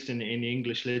was used in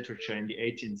English literature in the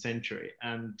 18th century,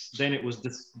 and then it was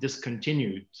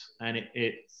discontinued, and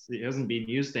it hasn't been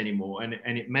used anymore,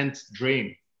 and it meant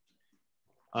dream.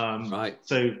 Right.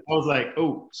 So I was like,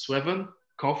 oh, sweven,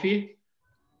 coffee,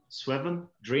 sweven,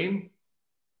 dream.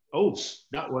 Oh,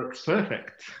 that works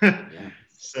perfect.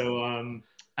 So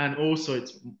and also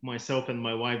it's myself and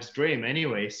my wife's dream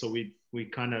anyway, so we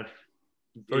kind of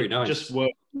just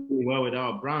worked really well with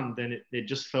our brand, and it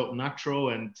just felt natural,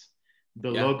 and the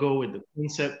logo with the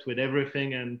concept, with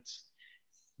everything. And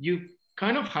you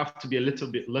kind of have to be a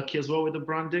little bit lucky as well with the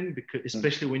branding, because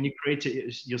especially when you create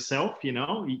it yourself, you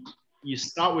know, you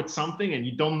start with something and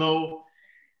you don't know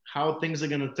how things are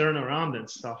going to turn around and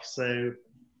stuff. So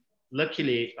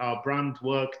luckily our brand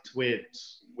worked with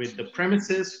the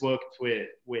premises, worked with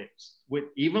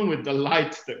even with the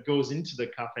light that goes into the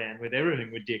cafe, and with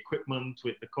everything, with the equipment,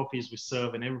 with the coffees we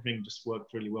serve, and everything just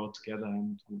worked really well together.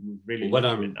 And we really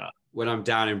enjoyed that. When I'm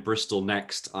down in Bristol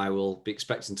next, I will be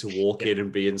expecting to walk in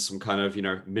and be in some kind of, you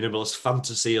know, minimalist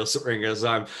fantasy or something, as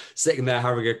I'm sitting there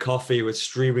having a coffee with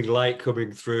streaming light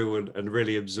coming through and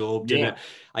really absorbed in it.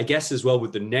 I guess as well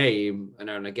with the name,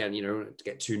 and again, you know, to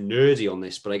get too nerdy on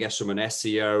this, but I guess from an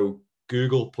SEO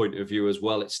Google point of view as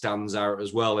well, it stands out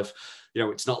as well. If, you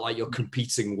know, it's not like you're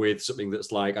competing with something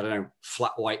that's like, I don't know,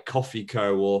 Flat White Coffee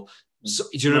Co. or, so,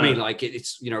 do you know what I mean? Like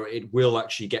it's, you know, it will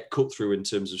actually get cut through in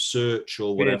terms of search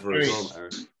or whatever as well.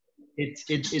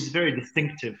 It's very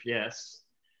distinctive, yes.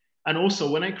 And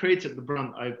also when I created the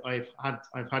brand, I've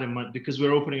had in mind, because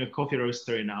we're opening a coffee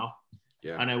roastery now,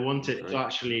 and I wanted to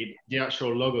actually the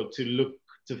actual logo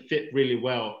to fit really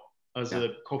well as a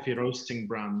coffee roasting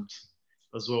brand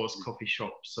as well as coffee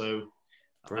shop. So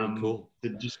cool. To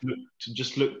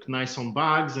just look nice on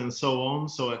bags and so on.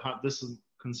 So I had this in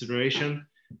consideration,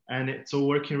 and it's all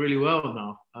working really well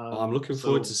now. I'm looking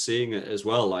forward to seeing it as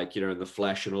well, like, you know, in the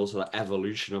flesh, and also the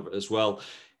evolution of it as well.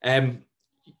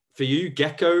 For you,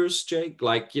 geckos, Jake,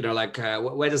 like, you know, like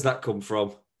where does that come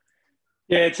from?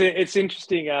 Yeah, it's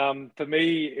interesting. For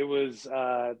me, it was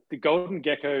the Golden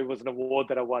Gecko was an award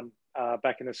that I won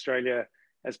back in Australia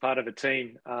as part of a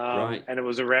team, Right. and it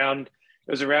was around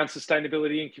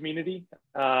sustainability and community.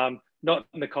 Not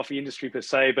in the coffee industry per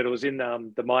se, but it was in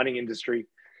the mining industry.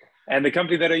 And the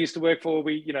company that I used to work for,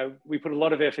 we put a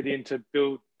lot of effort in to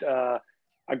build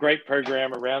a great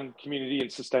program around community and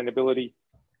sustainability.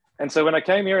 And so when I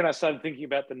came here and I started thinking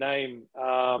about the name,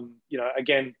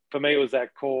 again, for me, it was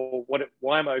that core,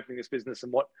 why am I opening this business,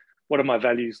 and what are my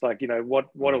values? Like, what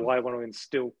do I want to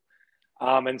instill?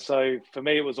 And so for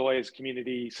me, it was always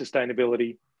community,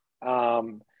 sustainability,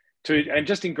 and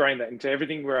just ingrain that into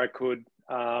everything where I could.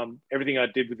 Everything I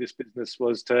did with this business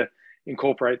was to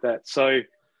incorporate that. So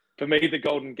for me, the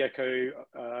Golden Gecko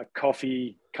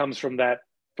coffee comes from that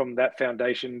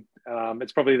foundation.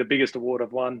 It's probably the biggest award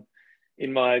I've won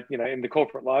in my, in the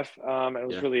corporate life. And it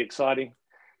was really exciting.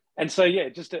 And so, yeah,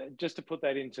 just to put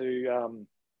that into,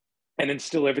 and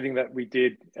instill everything that we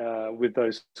did with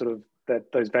those sort of,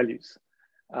 those values.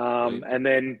 And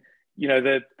then,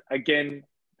 again,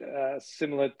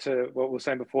 similar to what we were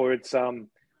saying before, it's,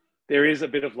 there is a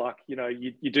bit of luck,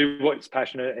 you do what's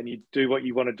passionate and you do what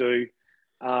you want to do.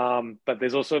 But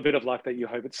there's also a bit of luck that you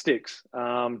hope it sticks.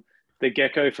 The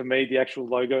gecko, for me, the actual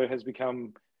logo has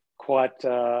become quite,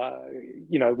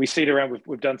 we see it around.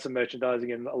 We've done some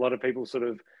merchandising, and a lot of people sort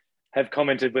of have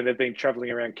commented when they've been traveling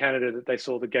around Canada that they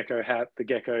saw the gecko hat, the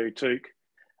gecko toque,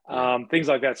 things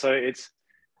like that. So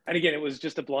and again, it was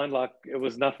just a blind luck. It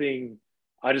was nothing.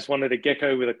 I just wanted a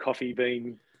gecko with a coffee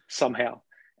bean somehow,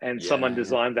 and someone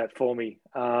designed that for me.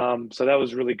 So that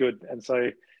was really good. And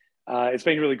so it's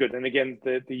been really good. And again,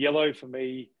 the yellow for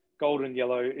me, golden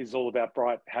yellow, is all about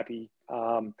bright, happy.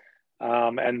 And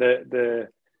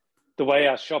the way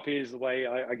our shop is, the way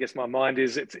I guess my mind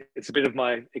is, it's a bit of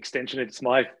my extension. It's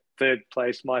my third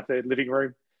place, my third living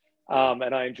room.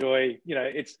 And I enjoy,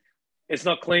 it's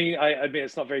not clean. I admit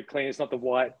it's not very clean. It's not the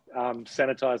white,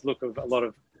 sanitized look of a lot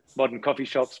of modern coffee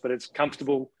shops, but it's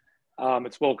comfortable.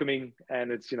 It's welcoming,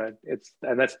 and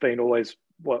and that's been always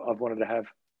what I've wanted to have.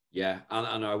 Yeah,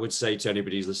 and I would say to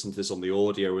anybody who's listening to this on the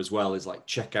audio as well, is like,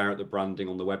 check out the branding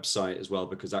on the website as well,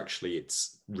 because actually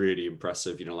it's really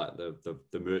impressive. Like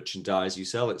the merchandise you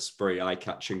sell, it's very eye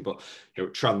catching, but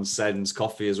it transcends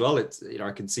coffee as well. It's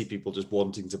I can see people just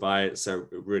wanting to buy it, so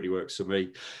it really works for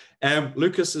me.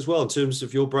 Lucas, as well, in terms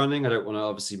of your branding, I don't want to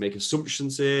obviously make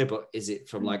assumptions here, but is it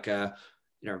from like a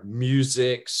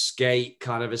music, skate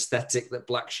kind of aesthetic that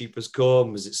Black Sheep has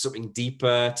come? Is it something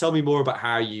deeper? Tell me more about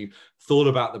how you thought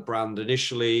about the brand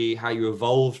initially, how you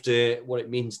evolved it, what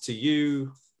it means to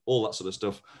you, all that sort of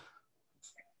stuff.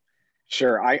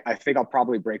 Sure. I think I'll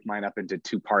probably break mine up into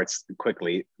two parts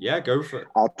quickly. Yeah, go for it.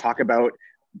 I'll talk about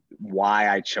why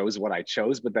I chose what I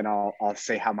chose, but then I'll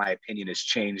say how my opinion has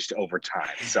changed over time.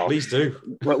 So please do.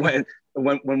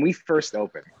 When we first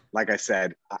opened, like I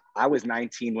said, I was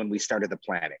 19 when we started the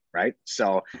planning, right?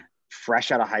 So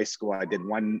fresh out of high school, I did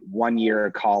one year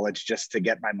of college just to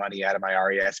get my money out of my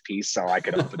RESP so I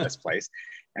could open this place.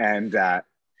 And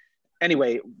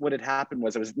anyway, what had happened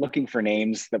was I was looking for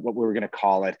names, that what we were going to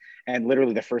call it. And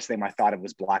literally the first name I thought of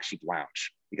was Black Sheep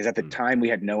Lounge, because at the time we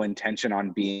had no intention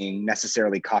on being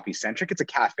necessarily coffee centric. It's a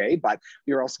cafe, but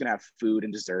we were also going to have food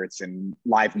and desserts and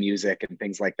live music and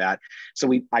things like that.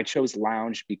 So I chose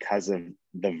lounge because of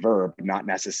the verb, not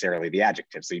necessarily the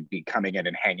adjective. So you'd be coming in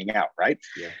and hanging out, right?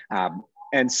 Yeah.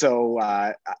 And so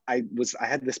I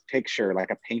had this picture, like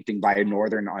a painting by a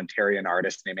Northern Ontarian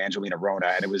artist named Angelina Rona,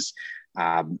 and it was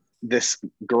this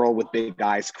girl with big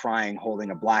eyes crying, holding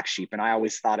a black sheep. And I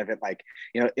always thought of it like,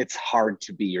 it's hard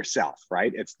to be yourself,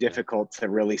 right? It's difficult to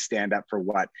really stand up for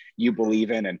what you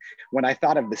believe in. And when I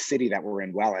thought of the city that we're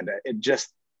in, Welland,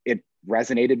 it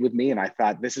resonated with me. And I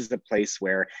thought, this is a place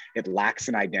where it lacks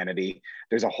an identity.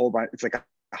 There's a whole bunch, it's like a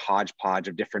hodgepodge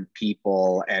of different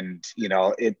people, and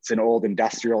it's an old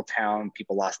industrial town.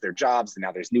 People lost their jobs, and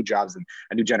now there's new jobs and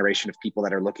a new generation of people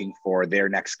that are looking for their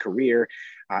next career.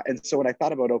 And so when I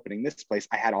thought about opening this place,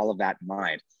 I had all of that in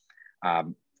mind.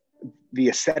 The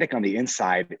aesthetic on the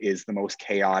inside is the most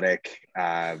chaotic,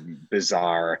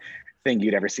 bizarre thing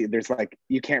you'd ever see. There's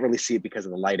you can't really see it because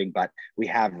of the lighting, but we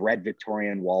have red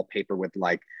Victorian wallpaper with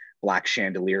black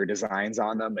chandelier designs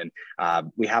on them.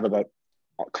 And we have about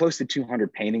close to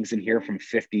 200 paintings in here from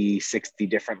 50, 60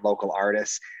 different local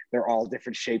artists. They're all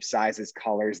different shapes, sizes,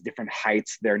 colors, different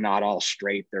heights. They're not all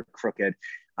straight, they're crooked.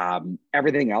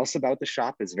 Everything else about the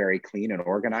shop is very clean and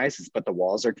organized, but the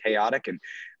walls are chaotic. And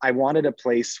I wanted a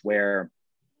place where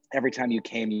every time you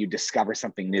came, you discover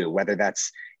something new, whether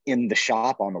that's in the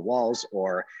shop on the walls,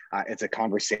 or it's a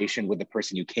conversation with the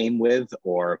person you came with,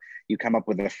 or you come up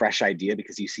with a fresh idea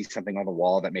because you see something on the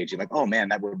wall that made you like, oh man,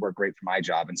 that would work great for my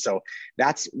job. And so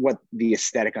that's what the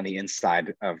aesthetic on the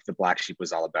inside of the Black Sheep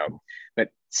was all about. But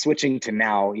switching to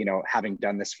now, you know, having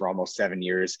done this for almost 7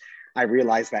 years, I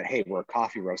realized that, hey, we're a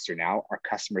coffee roaster now. Our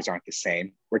customers aren't the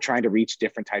same. We're trying to reach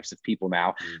different types of people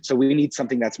now. So we need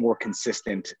something that's more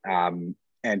consistent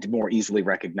and more easily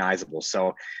recognizable.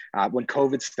 So when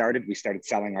COVID started, we started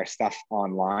selling our stuff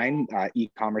online.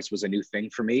 E-commerce was a new thing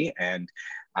for me. And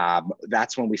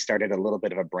that's when we started a little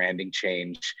bit of a branding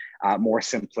change, more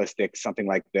simplistic, something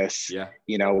like this,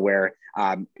 you know, where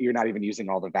you're not even using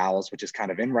all the vowels, which is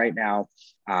kind of in right now.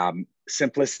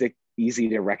 Simplistic, easy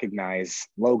to recognize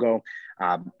logo.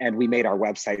 And we made our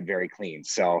website very clean.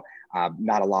 So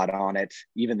not a lot on it.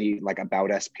 Even the like about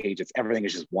us page, everything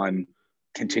is just one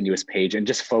continuous page, and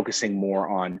just focusing more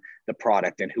on the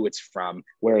product and who it's from,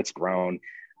 where it's grown.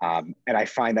 And I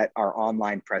find that our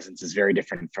online presence is very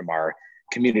different from our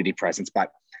community presence.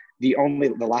 But the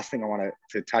last thing I want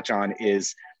to touch on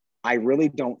is I really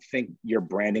don't think your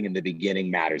branding in the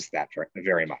beginning matters that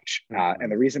very much.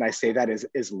 And the reason I say that is,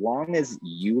 as long as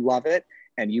you love it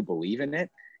and you believe in it,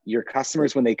 your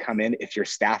customers, when they come in, if your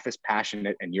staff is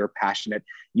passionate and you're passionate,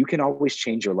 you can always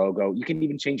change your logo. You can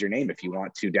even change your name if you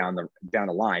want to down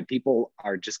the line. People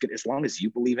are just good. As long as you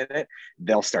believe in it,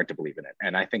 they'll start to believe in it.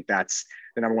 And I think that's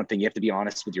the number one thing. You have to be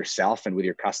honest with yourself and with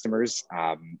your customers.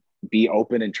 Be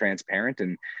open and transparent,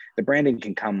 and the branding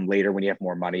can come later when you have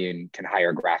more money and can hire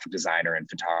a graphic designer and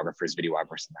photographers,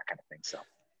 videographers, and that kind of thing. So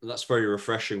that's very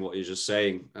refreshing what you're just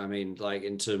saying. I mean, like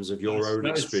in terms of your own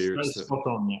experience. That's spot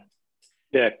on,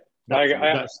 yeah.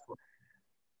 I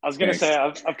was going to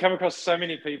Thanks. say, I've come across so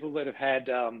many people that have had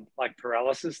like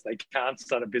paralysis. They can't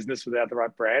start a business without the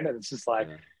right brand. And it's just like,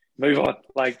 move on.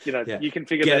 Like, you know, you can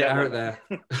figure that out. Get it out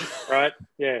there. Right?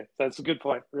 Yeah. That's a good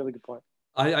point. Really good point.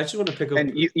 I just want to pick up.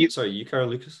 And sorry, you carry on,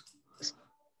 Lucas.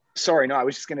 Sorry, no, I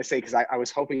was just going to say, because I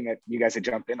was hoping that you guys had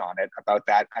jumped in on it about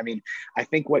that. I mean, I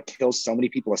think what kills so many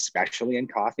people, especially in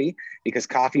coffee, because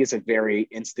coffee is a very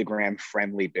Instagram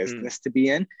friendly business to be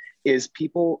in, is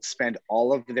people spend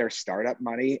all of their startup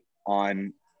money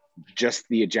on just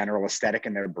the general aesthetic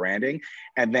and their branding.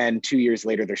 And then 2 years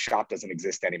later, their shop doesn't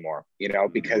exist anymore, you know,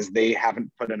 because they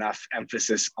haven't put enough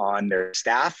emphasis on their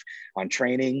staff, on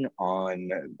training, on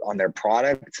their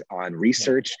product, on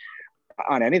research,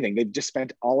 on anything. They've just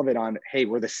spent all of it on, hey,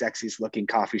 we're the sexiest looking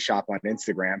coffee shop on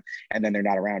Instagram. And then they're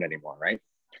not around anymore, right?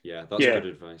 Yeah, that's good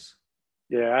advice.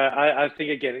 Yeah, I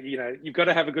think, again, you know, you've got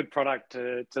to have a good product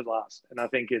to last. And I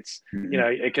think it's, you know,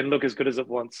 it can look as good as it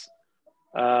wants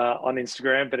on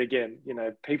Instagram. But again, you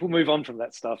know, people move on from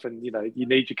that stuff, and, you know, you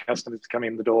need your customers to come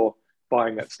in the door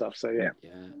buying that stuff. So, yeah.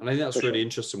 And I think that's really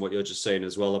interesting what you're just saying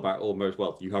as well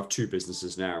about you have two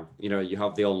businesses now. You know, you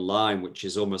have the online, which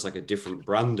is almost like a different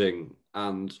branding,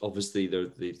 and obviously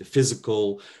the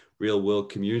physical real world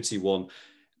community one.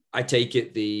 I take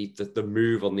it the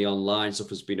move on the online stuff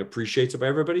has been appreciated by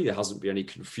everybody. There hasn't been any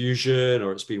confusion,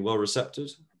 or it's been well received.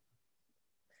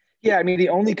 Yeah, I mean, the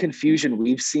only confusion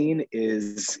we've seen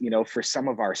is, you know, for some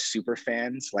of our super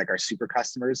fans, like our super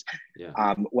customers,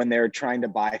 when they're trying to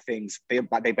buy things, they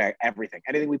buy everything.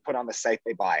 Anything we put on the site,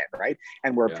 they buy it, right?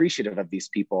 And we're appreciative of these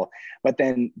people. But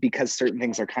then because certain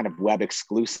things are kind of web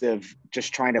exclusive,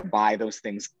 just trying to buy those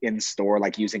things in store,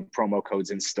 like using promo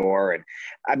codes in store. And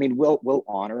I mean, we'll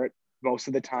honor it most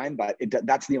of the time, but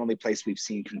that's the only place we've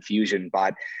seen confusion.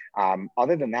 But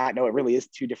other than that, no, it really is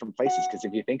two different places. Because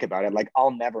if you think about it, like, I'll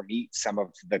never meet some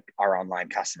of our online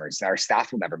customers. Our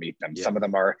staff will never meet them. Some of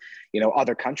them are, you know,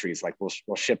 other countries. Like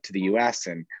we'll ship to the US,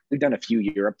 and we've done a few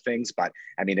Europe things, but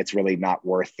I mean, it's really not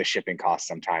worth the shipping cost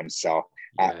sometimes. So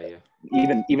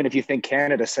even if you think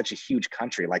Canada is such a huge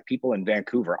country, like people in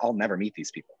Vancouver, I'll never meet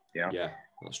these people. You know? Yeah.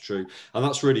 That's true. And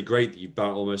that's really great that you've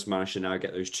almost managed to now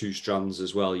get those two strands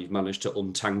as well. You've managed to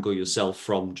untangle yourself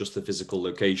from just the physical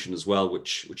location as well,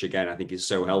 which again, I think is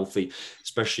so healthy,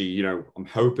 especially, you know, I'm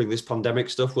hoping this pandemic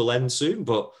stuff will end soon,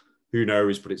 but who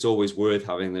knows? But it's always worth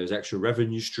having those extra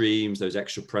revenue streams, those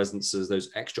extra presences,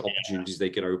 those extra opportunities they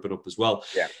can open up as well.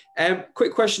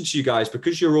 Quick question to you guys,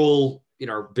 because you're all, you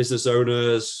know, business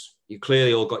owners, you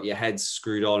clearly all got your heads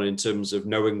screwed on in terms of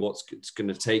knowing what it's going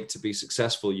to take to be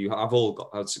successful. You have all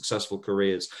had successful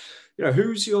careers. You know,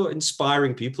 who's your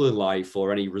inspiring people in life,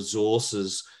 or any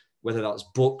resources, whether that's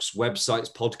books,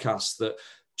 websites, podcasts, that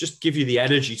just give you the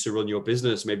energy to run your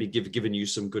business, maybe giving you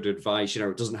some good advice? You know,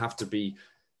 it doesn't have to be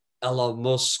Elon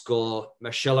Musk or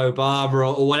Michelle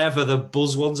Obama or whatever the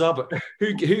buzz ones are, but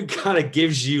who kind of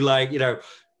gives you, like, you know,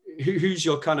 who's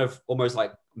your kind of almost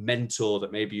like mentor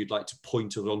that maybe you'd like to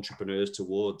point other entrepreneurs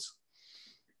towards?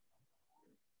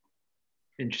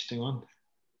 Interesting one.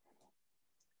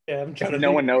 Yeah, I'm trying to no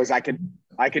think. one knows, I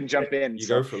can jump in. You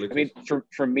So, go for it, I mean,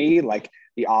 for me, like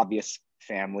the obvious,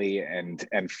 family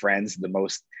and friends, the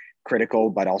most critical,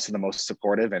 but also the most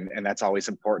supportive. And that's always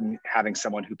important. Having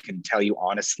someone who can tell you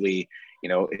honestly,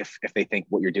 if they think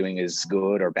what you're doing is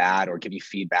good or bad, or give you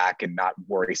feedback and not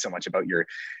worry so much about your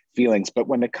feelings. But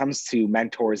when it comes to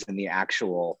mentors in the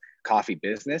actual coffee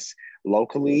business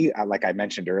locally, like I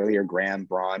mentioned earlier, Graham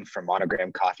Braun from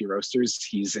Monogram Coffee Roasters,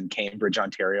 he's in Cambridge,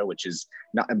 Ontario, which is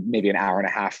not maybe an hour and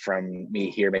a half from me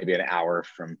here, maybe an hour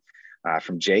from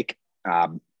Jake.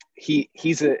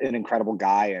 He's an incredible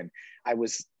guy. And I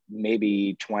was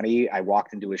maybe 20. I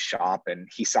walked into his shop and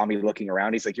he saw me looking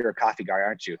around. He's like, "You're a coffee guy,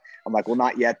 aren't you?" I'm like, "Well,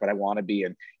 not yet, but I want to be."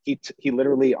 And he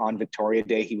literally, on Victoria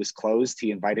Day, he was closed.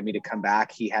 He invited me to come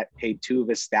back. He had paid 2 of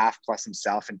his staff plus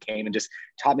himself and came and just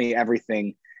taught me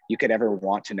everything you could ever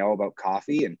want to know about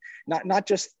coffee. And not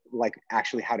just like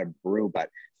actually how to brew, but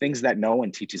things that no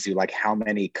one teaches you, like how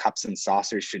many cups and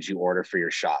saucers should you order for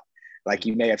your shop. Like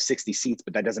you may have 60 seats,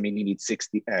 but that doesn't mean you need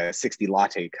 60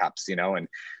 latte cups, and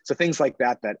so things like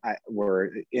that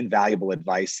were invaluable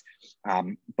advice.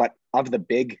 But of the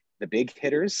big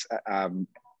hitters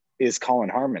is Colin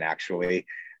Harmon, actually.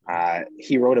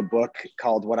 He wrote a book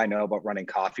called What I Know About Running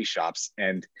Coffee Shops.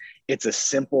 And it's a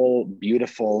simple,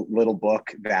 beautiful little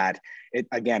book that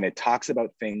it talks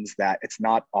about things that it's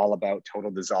not all about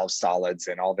total dissolved solids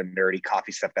and all the nerdy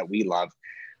coffee stuff that we love.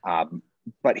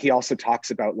 But he also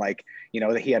talks about that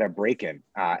he had a break-in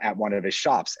at one of his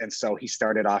shops. And so he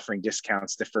started offering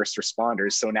discounts to first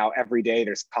responders. So now every day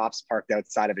there's cops parked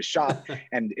outside of his shop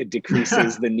and it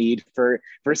decreases the need for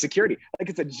security. Like,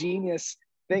 it's a genius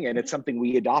thing. And it's something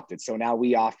we adopted. So now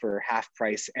we offer half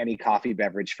price any coffee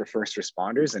beverage for first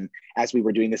responders. And as we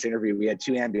were doing this interview, we had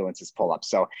 2 ambulances pull up.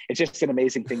 So it's just an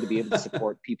amazing thing to be able to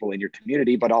support people in your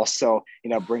community, but also,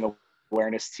 bring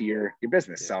awareness to your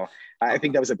business. So I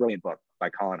think that was a brilliant book by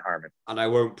Colin Harmon. And I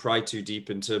won't pry too deep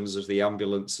in terms of the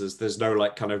ambulances. There's no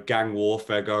kind of gang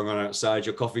warfare going on outside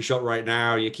your coffee shop right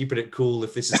now. You're keeping it cool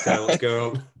if this is kind of what's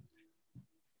going on.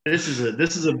 This is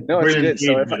a brilliant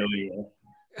game, by the way.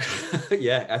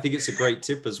 Yeah, I think it's a great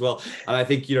tip as well. And I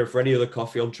think, for any other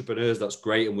coffee entrepreneurs, that's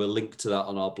great. And we'll link to that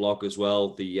on our blog as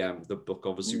well. The book,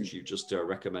 obviously, which you just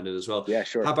recommended as well. Yeah,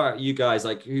 sure. How about you guys?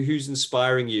 Like, who's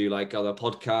inspiring you? Like, are there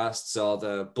podcasts, are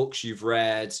there books you've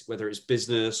read, whether it's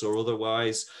business or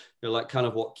otherwise? Like kind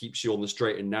of what keeps you on the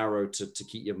straight and narrow to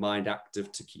keep your mind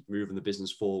active, to keep moving the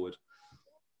business forward?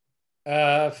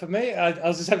 For me, I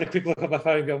was just having a quick look at my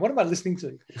phone and going, what am I listening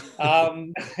to?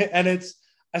 And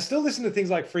I still listen to things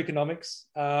like Freakonomics.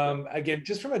 Again,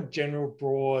 just from a general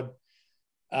broad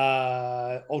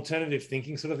alternative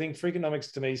thinking sort of thing.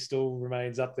 Freakonomics to me still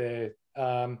remains up there.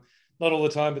 Not all the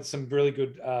time, but some really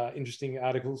good, interesting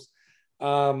articles.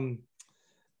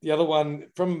 The other one,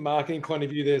 from a marketing point of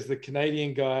view, there's the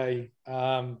Canadian guy,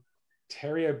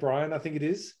 Terry O'Brien, I think it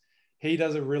is. He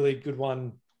does a really good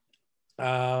one.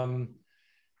 And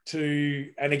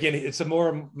again, it's a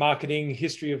more marketing,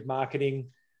 history of marketing.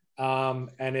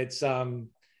 And it's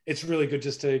really good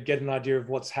just to get an idea of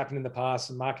what's happened in the past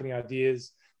and marketing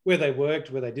ideas, where they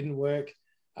worked, where they didn't work.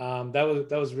 That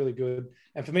was really good.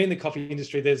 And for me in the coffee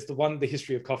industry, there's the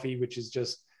History of Coffee, which is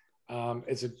just,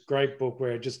 it's a great book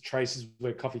where it just traces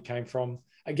where coffee came from.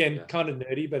 Again, kind of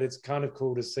nerdy, but it's kind of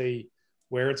cool to see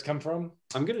where it's come from.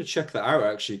 I'm going to check that out,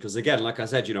 actually, because again, like I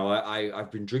said,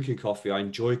 I've been drinking coffee. I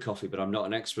enjoy coffee, but I'm not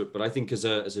an expert. But I think as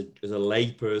a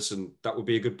lay person, that would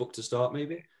be a good book to start,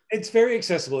 maybe. It's very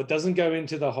accessible. It doesn't go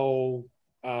into the whole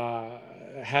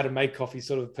how to make coffee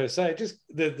sort of per se. Just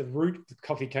the root of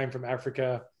coffee came from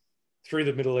Africa through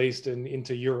the Middle East and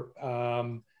into Europe,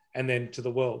 and then to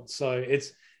the world. So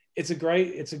it's a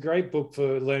great book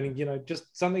for learning,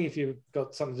 just something if you've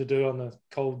got something to do on a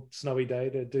cold, snowy day,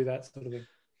 to do that sort of thing.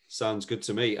 Sounds good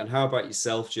to me. And how about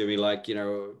yourself, Jimmy? Like,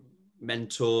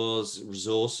 mentors,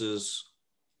 resources?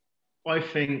 I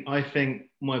think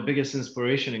my biggest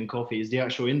inspiration in coffee is the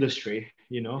actual industry,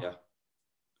 Yeah.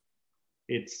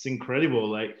 It's incredible,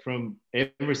 like from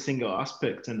every single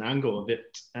aspect and angle of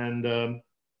it. And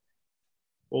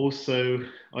also,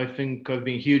 I think I've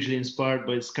been hugely inspired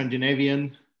by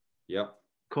Scandinavian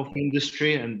coffee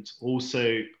industry, and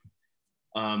also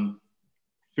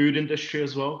food industry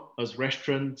as well, as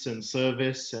restaurants and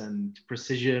service and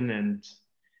precision and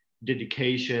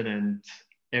dedication and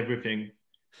everything.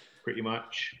 Pretty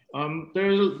much.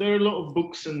 There are a lot of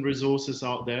books and resources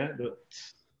out there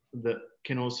that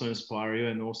can also inspire you,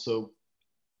 and also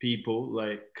people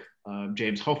like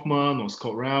James Hoffman or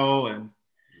Scott Rao, and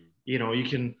you know, you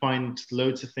can find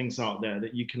loads of things out there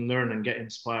that you can learn and get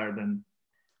inspired. And,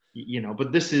 you know,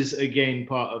 but this is again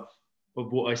part of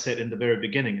what I said in the very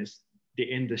beginning, is the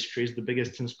industry is the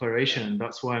biggest inspiration, and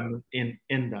that's why I'm in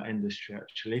that industry,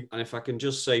 actually. And if I can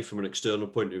just say from an external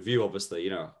point of view, obviously, you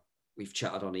know, we've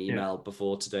chatted on email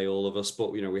before today, all of us,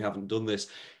 but, you know, we haven't done this.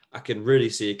 I can really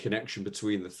see a connection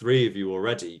between the three of you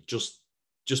already, just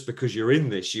because you're in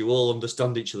this. You all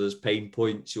understand each other's pain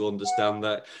points. You understand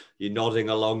that you're nodding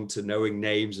along to knowing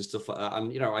names and stuff like that.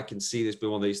 And, you know, I can see this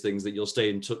being one of these things that you'll stay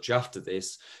in touch after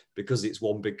this, because it's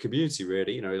one big community,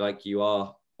 really. You know, like, you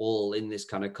are all in this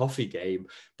kind of coffee game,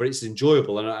 but it's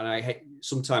enjoyable. And I hate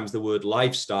sometimes the word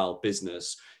lifestyle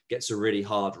business gets a really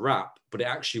hard rap, but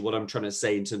actually what I'm trying to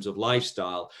say in terms of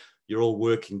lifestyle, you're all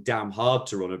working damn hard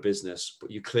to run a business,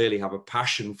 but you clearly have a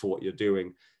passion for what you're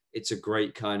doing. It's a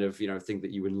great kind of, you know, thing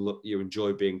that you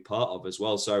enjoy being part of as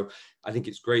well. So I think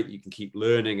it's great that you can keep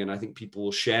learning, and I think people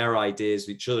will share ideas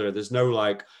with each other. There's no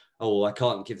like, oh, well, I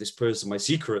can't give this person my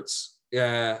secrets.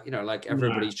 Yeah, you know, like,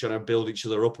 everybody's trying to build each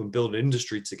other up and build an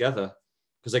industry together.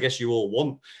 Because I guess you all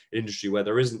want an industry where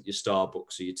there isn't your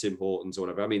Starbucks or your Tim Hortons or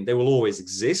whatever. I mean, they will always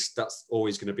exist. That's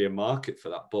always going to be a market for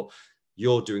that. But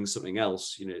you're doing something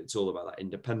else. You know, it's all about that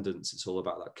independence. It's all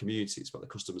about that community. It's about the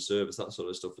customer service, that sort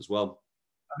of stuff as well.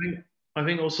 I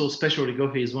think also specialty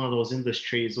coffee is one of those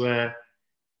industries where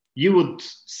you would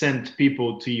send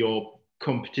people to your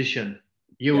competition.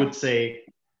 You would say,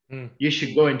 you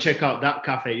should go and check out that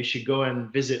cafe. You should go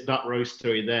and visit that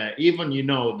roastery there. Even you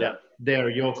know that they're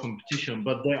your competition,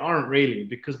 but they aren't really,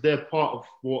 because they're part of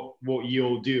what you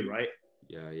all do, right?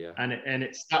 Yeah. And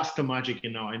that's the magic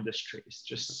in our industry. It's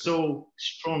just so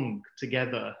strong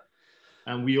together,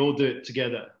 and we all do it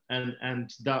together, and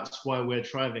that's why we're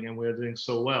thriving and we're doing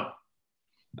so well.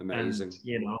 Amazing. And,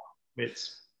 you know,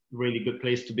 it's a really good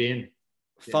place to be in.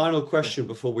 Final question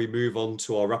before we move on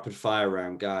to our rapid fire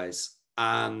round, guys.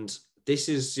 And this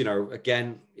is, you know,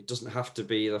 again, it doesn't have to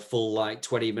be the full like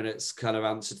 20 minutes kind of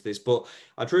answer to this, but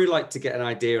I'd really like to get an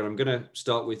idea. And I'm going to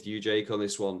start with you, Jake, on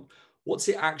this one. What's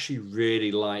it actually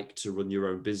really like to run your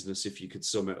own business, if you could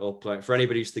sum it up? Like, for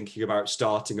anybody who's thinking about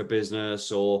starting a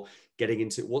business or getting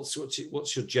into it, what's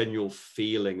your general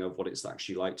feeling of what it's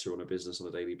actually like to run a business on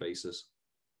a daily basis?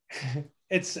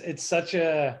 It's such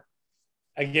a,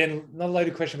 again, not a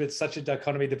loaded question, but it's such a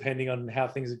dichotomy depending on how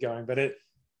things are going. But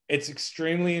it's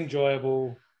extremely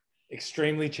enjoyable,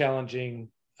 extremely challenging,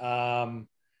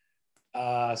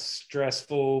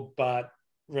 stressful, but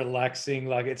relaxing.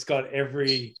 Like, it's got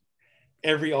every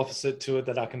opposite to it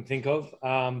that I can think of.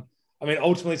 I mean,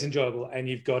 ultimately it's enjoyable, and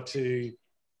you've got to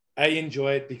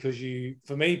enjoy it, because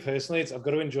for me personally, I've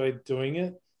got to enjoy doing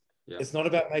it. Yeah. It's not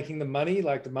about making the money.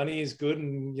 Like, the money is good,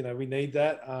 and, you know, we need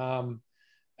that.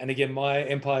 And again, my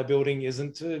empire building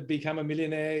isn't to become a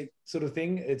millionaire sort of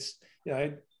thing. It's, you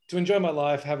know, to enjoy my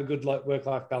life, have a good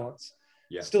work-life balance.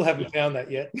 Yeah. Still haven't found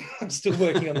that yet. I'm still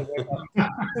working on the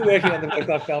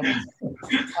work-life balance,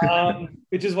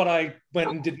 which is what I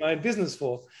went and did my own business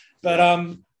for. But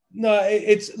no,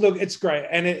 it's great,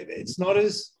 and it's not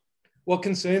as. What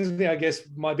concerns me, I guess,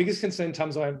 my biggest concern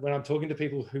comes when I'm talking to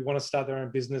people who want to start their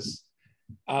own business.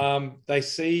 They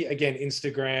see, again,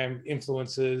 Instagram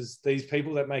influencers, these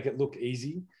people that make it look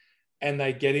easy, and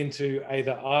they get into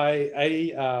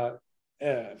either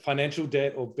financial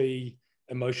debt, or B,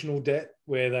 emotional debt,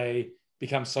 where they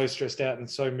become so stressed out and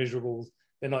so miserable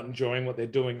they're not enjoying what they're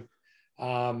doing,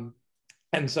 and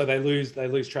so they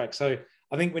lose track. So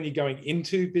I think when you're going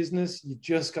into business, you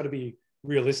just got to be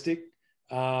realistic,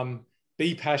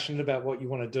 be passionate about what you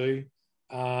want to do,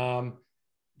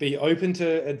 be open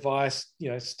to advice.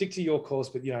 You know, stick to your course,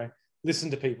 but, you know,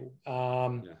 listen to people.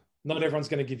 Not everyone's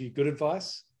going to give you good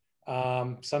advice.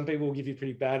 Some people will give you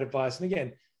pretty bad advice, and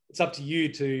again, it's up to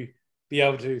you to be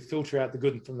able to filter out the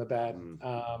good from the bad.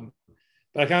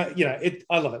 But I can't, you know,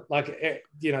 I love it. Like,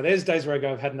 you know, there's days where I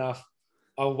go, I've had enough.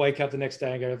 I'll wake up the next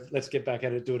day and go, let's get back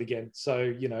at it, do it again. So,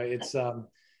 you know, it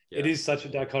is such a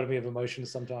dichotomy of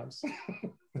emotions sometimes.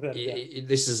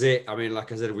 This is it. I mean,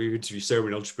 like I said, we interview so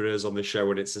many entrepreneurs on this show,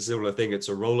 and it's a similar thing. It's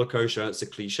a roller coaster. It's a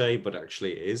cliche, but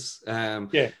actually it is. And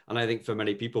I think for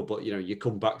many people, but, you know, you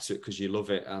come back to it because you love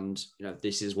it, and, you know,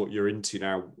 this is what you're into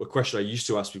now. A question I used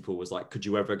to ask people was like, could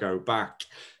you ever go back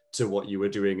to what you were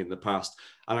doing in the past?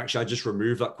 And actually, I just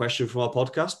removed that question from our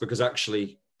podcast, because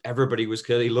actually everybody was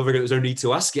clearly loving it. There's no need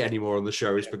to ask it anymore on the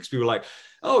show. It's because people were like,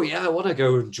 oh yeah, I want to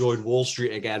go and join Wall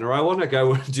Street again, or I want to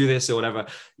go and do this or whatever.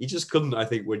 You just couldn't, I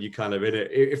think, when you're kind of in it.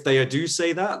 If they do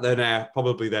say that, then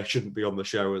probably they shouldn't be on the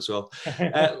show as well.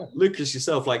 Lucas,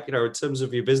 yourself, like, you know, in terms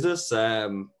of your business, you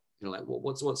know, like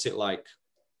what's it like?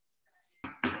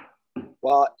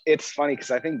 Well, it's funny because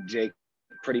I think Jake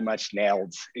pretty much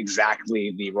nailed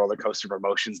exactly the roller coaster of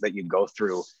emotions that you go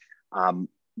through.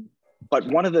 But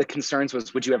one of the concerns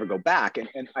was, would you ever go back?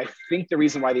 And I think the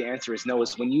reason why the answer is no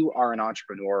is when you are an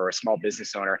entrepreneur or a small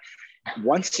business owner,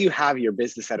 once you have your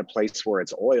business at a place where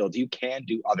it's oiled, you can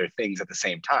do other things at the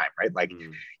same time, right? Like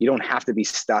you don't have to be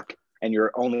stuck and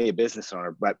you're only a business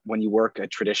owner. But when you work a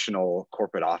traditional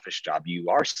corporate office job, you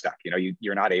are stuck. You know,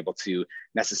 you're not able to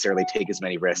necessarily take as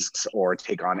many risks or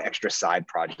take on extra side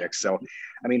projects. So,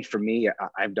 I mean, for me,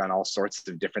 I've done all sorts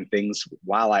of different things.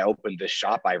 While I opened this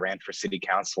shop, I ran for city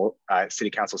council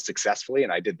successfully,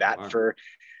 and I did that for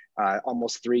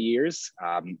almost 3 years.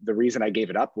 The reason I gave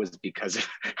it up was because of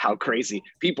how crazy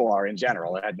people are in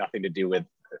general. It had nothing to do with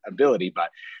ability,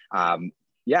 but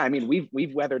yeah, I mean,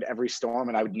 we've weathered every storm,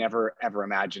 and I would never ever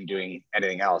imagine doing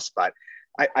anything else. But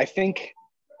I think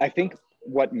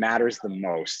what matters the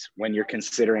most when you're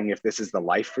considering if this is the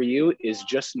life for you is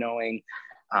just knowing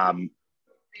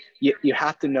you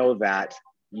have to know that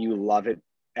you love it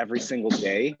every single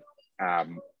day.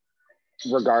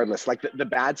 Regardless, like the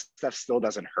bad stuff still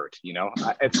doesn't hurt, you know.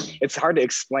 It's hard to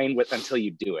explain until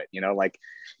you do it, you know. Like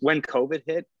when COVID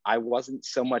hit, I wasn't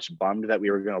so much bummed that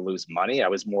we were going to lose money. I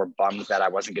was more bummed that I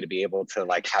wasn't going to be able to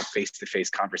like have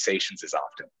face-to-face conversations as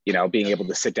often, you know, being able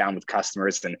to sit down with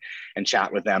customers and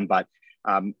chat with them. But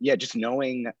yeah, just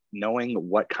knowing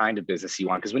what kind of business you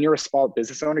want, because when you're a small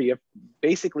business owner, you have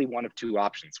basically one of two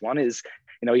options. One is,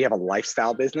 you know, you have a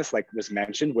lifestyle business, like was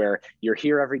mentioned, where you're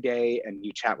here every day and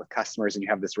you chat with customers and you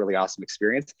have this really awesome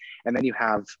experience. And then you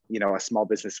have, you know, a small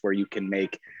business where you can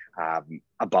make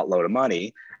a buttload of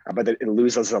money, but it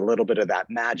loses a little bit of that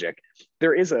magic.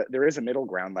 There is a middle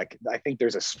ground. Like I think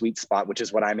there's a sweet spot, which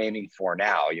is what I'm aiming for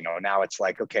now. You know, now it's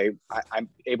like, okay, I'm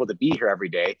able to be here every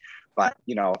day, but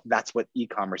you know, that's what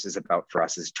e-commerce is about for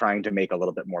us, is trying to make a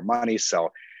little bit more money.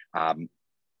 So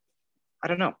I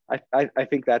don't know. I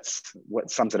think that's what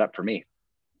sums it up for me.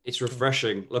 It's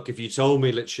refreshing. Look, if you told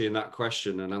me literally in that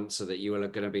question and answer that you were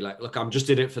going to be like, look, I'm just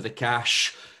in it for the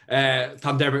cash.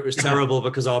 Pandemic was terrible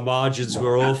because our margins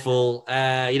were awful.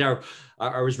 You know,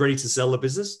 I was ready to sell the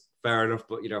business. Fair enough.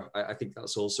 But, you know, I think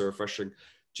that's also refreshing.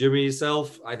 Jimmy,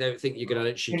 yourself, I don't think you're going to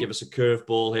literally give us a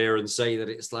curveball here and say that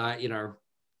it's like, you know.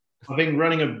 I think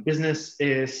running a business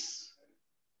is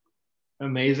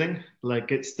amazing.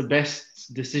 Like it's the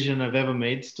best decision I've ever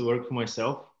made to work for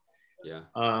myself. Yeah.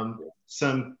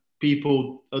 Some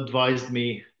people advised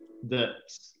me that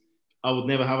I would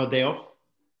never have a day off.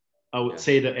 I would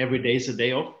say that every day is a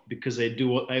day off because I do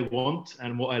what I want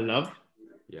and what I love.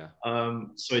 Yeah.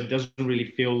 So it doesn't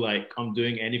really feel like I'm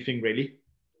doing anything really,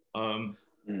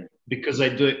 because I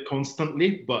do it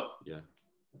constantly, but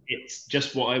it's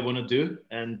just what I want to do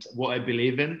and what I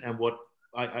believe in and what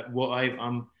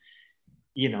I'm,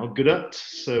 you know, good at.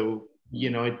 So, you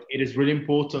know, it is really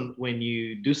important when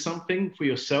you do something for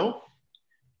yourself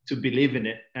to believe in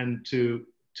it and to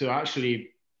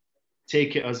actually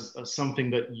take it as something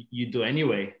that you do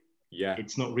anyway. Yeah.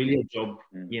 It's not really a job,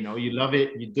 you know, you love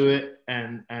it, you do it,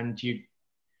 and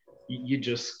you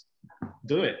just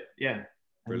do it. Yeah.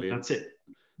 Brilliant. That's it.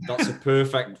 That's a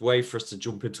perfect way for us to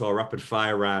jump into our rapid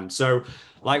fire round. So,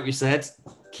 like we said,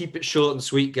 keep it short and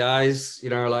sweet, guys.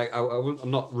 You know, like I'm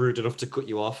not rude enough to cut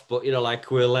you off, but you know, like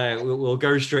we'll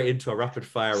go straight into a rapid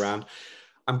fire round.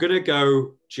 I'm gonna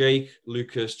go Jake,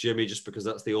 Lucas, Jimmy, just because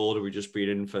that's the order we've just been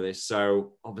in for this.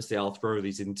 So obviously, I'll throw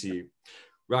these into you.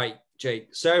 Right,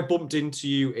 Jake. Sarah bumped into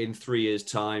you in 3 years'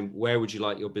 time. Where would you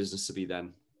like your business to be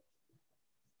then?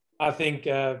 I think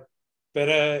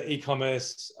better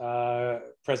e-commerce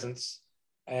presence,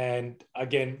 and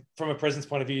again, from a presence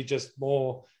point of view, just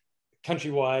more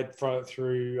countrywide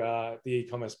through the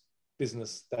e-commerce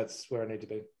business. That's where I need to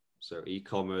be. So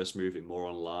e-commerce, moving more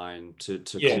online to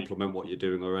complement what you're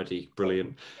doing already.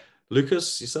 Brilliant.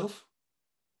 Lucas, yourself?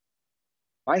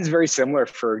 Mine's very similar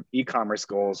for e-commerce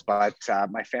goals, but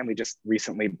my family just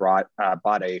recently bought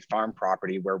a farm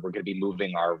property where we're going to be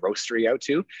moving our roastery out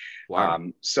to. Wow.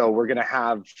 So we're going to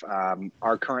have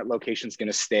our current location is going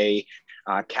to stay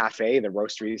cafe. The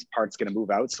roastery part's going to move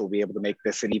out, so we'll be able to make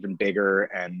this an even bigger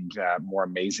and more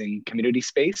amazing community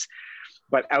space.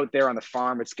 But out there on the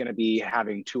farm, it's going to be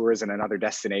having tours and another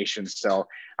destination. So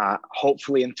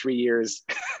hopefully in 3 years,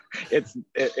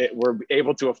 we're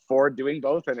able to afford doing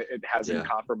both, and it hasn't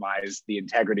compromised the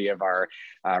integrity of our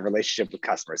relationship with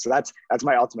customers. So that's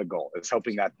my ultimate goal, is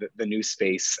hoping that the new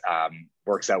space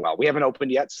works out well. We haven't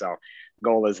opened yet, so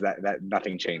goal is that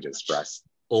nothing changes for us.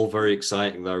 All very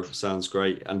exciting, though. Sounds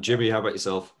great. And Jimmy, how about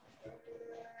yourself?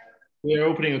 We are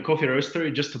opening a coffee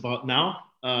roastery just about now.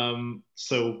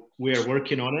 So we are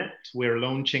working on it. We're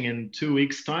launching in 2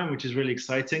 weeks' time, which is really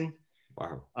exciting.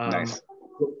 Wow. Nice.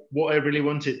 what I really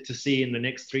wanted to see in the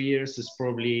next 3 years is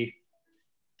probably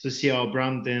to see our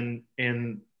brand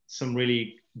in some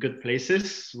really good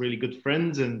places, really good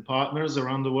friends and partners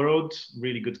around the world,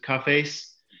 really good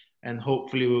cafes, and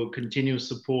hopefully we'll continue to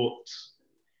support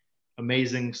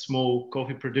amazing small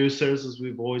coffee producers as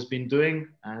we've always been doing,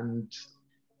 and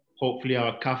hopefully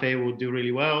our cafe will do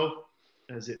really well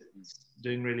as it's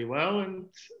doing really well,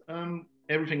 and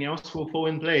everything else will fall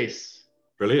in place.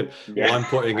 Brilliant. Yeah, Well, I'm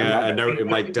putting I love a it. note in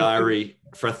my diary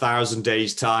for 1,000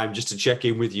 days time just to check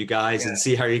in with you guys and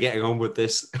see how you're getting on with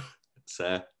this.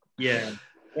 So, Yeah,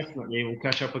 definitely. We'll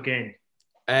catch up again.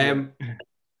 um,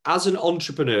 as an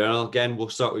entrepreneur, again, we'll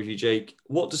start with you, Jake.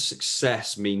 What does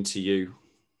success mean to you?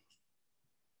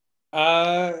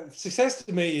 Success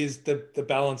to me is the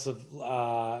balance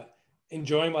of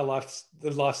enjoying my life,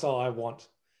 the lifestyle I want.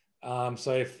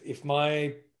 So if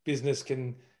my business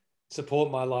can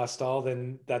support my lifestyle,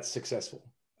 then that's successful.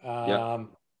 Yeah.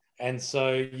 And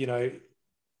so, you know,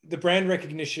 the brand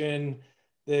recognition,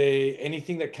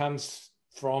 anything that comes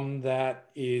from that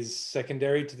is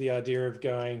secondary to the idea of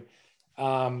going,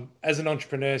 as an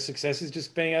entrepreneur, success is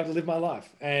just being able to live my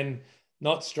life and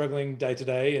not struggling day to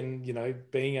day, and, you know,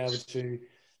 being able to,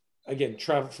 again,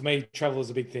 travel. For me, travel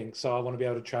is a big thing. So I want to be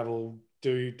able to travel,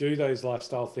 do those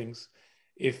lifestyle things.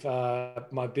 If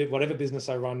whatever business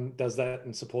I run does that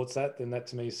and supports that, then that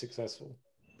to me is successful.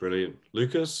 Brilliant.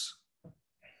 Lucas?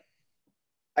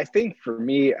 I think for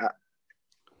me,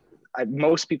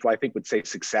 most people I think would say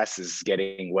success is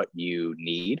getting what you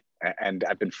need. And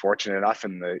I've been fortunate enough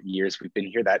in the years we've been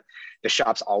here that the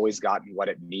shop's always gotten what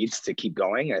it needs to keep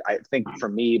going. I think for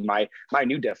me, my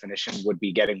new definition would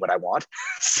be getting what I want.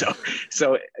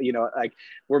 So you know, like,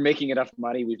 we're making enough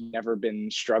money. We've never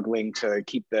been struggling to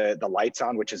keep the lights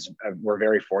on, which is we're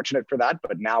very fortunate for that.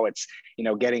 But now it's, you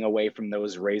know, getting away from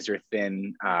those razor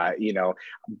thin, you know,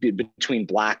 between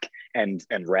black and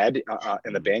red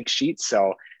in the bank sheet.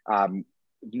 So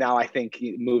now I think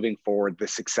moving forward, the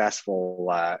success for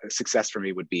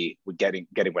me would be getting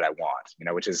what I want, you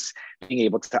know, which is being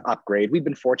able to upgrade. We've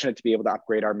been fortunate to be able to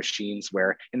upgrade our machines,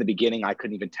 where in the beginning I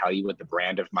couldn't even tell you what the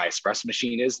brand of my espresso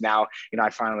machine is. Now, you know,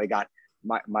 I finally got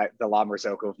the La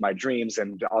Marzocco of my dreams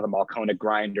and all the Malcona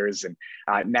grinders. And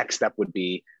next step would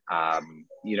be,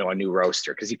 you know, a new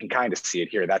roaster, because you can kind of see it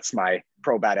here. That's my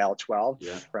Probat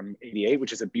L12 from '88,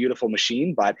 which is a beautiful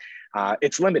machine, but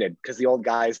it's limited because the old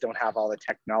guys don't have all the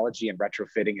technology, and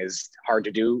retrofitting is hard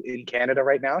to do in Canada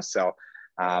right now. So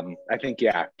I think,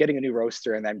 getting a new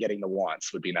roaster and then getting the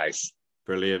wants would be nice.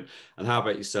 Brilliant. And how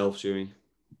about yourself, Jimmy?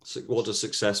 What does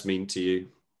success mean to you?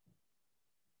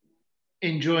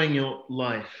 Enjoying your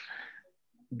life.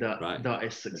 That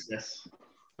is success.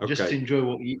 Okay. Just to enjoy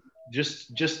what you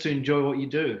just to enjoy what you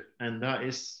do, and that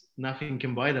is, nothing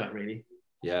can buy that, really.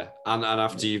 Yeah, and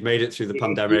after you've made it through the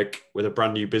pandemic with a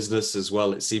brand new business as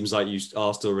well, it seems like you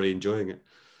are still really enjoying it.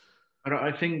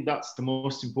 I think that's the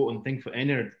most important thing for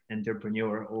any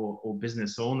entrepreneur or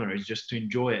business owner, is just to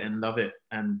enjoy it and love it,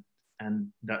 and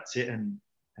that's it. And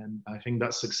I think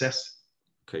that's success.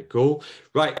 Okay, cool.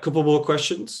 Right, a couple more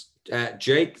questions.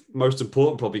 Jake, most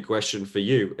important probably question for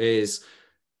you is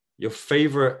your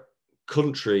favorite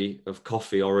country of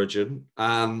coffee origin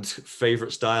and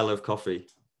favorite style of coffee.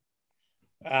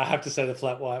 I have to say the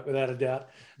flat white, without a doubt.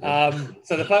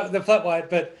 So the flat white,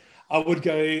 but I would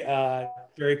go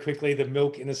very quickly. The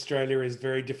milk in Australia is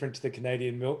very different to the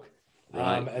Canadian milk.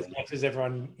 Right. As much as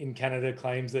everyone in Canada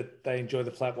claims that they enjoy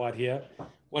the flat white here,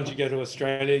 once you go to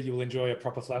Australia, you will enjoy a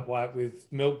proper flat white with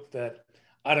milk that,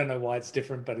 I don't know why it's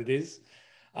different, but it is.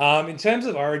 In terms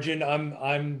of origin,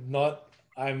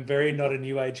 I'm very not a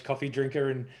new age coffee drinker,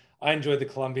 and I enjoy the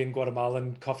Colombian,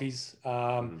 Guatemalan coffees.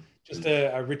 Just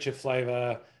a richer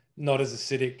flavor, not as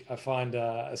acidic. I find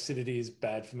acidity is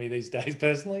bad for me these days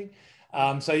personally.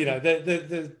 So, you know,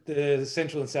 the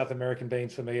Central and South American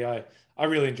beans for me, I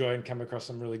really enjoy and come across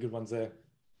some really good ones there.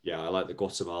 Yeah, I like the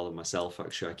Guatemalan myself,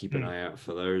 actually. I keep an eye out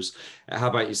for those. How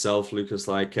about yourself, Lucas?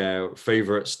 Like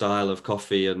favorite style of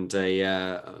coffee and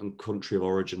and country of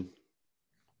origin?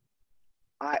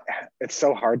 It's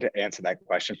so hard to answer that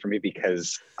question for me,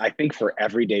 because I think for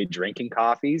everyday drinking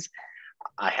coffees,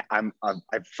 I've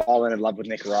fallen in love with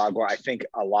Nicaragua. I think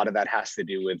a lot of that has to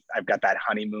do with, I've got that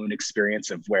honeymoon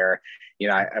experience of where, you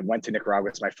know, I went to Nicaragua.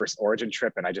 It's my first origin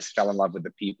trip, and I just fell in love with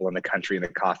the people and the country and the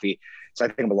coffee. So I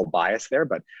think I'm a little biased there.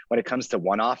 But when it comes to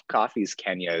one-off coffees,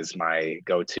 Kenya is my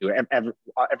go-to.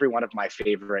 Every one of my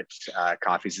favorite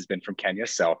coffees has been from Kenya.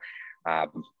 So I'd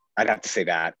have to say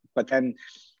that. But then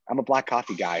I'm a black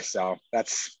coffee guy, so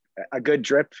that's a good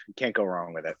drip. You can't go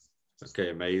wrong with it.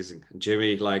 Okay, amazing.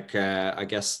 Jimmy, like I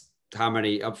guess how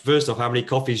many, first off, how many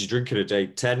coffees you drink in a day?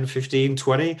 10, 15,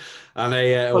 20?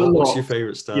 And what's your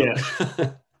favorite style?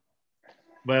 Yeah.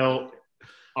 Well,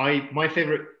 my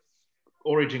favorite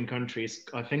origin countries,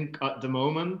 I think at the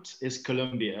moment, is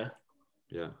Colombia.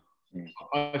 Yeah.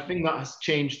 I think that has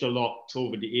changed a lot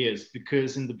over the years,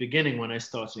 because in the beginning when I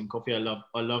started in coffee,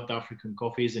 I loved African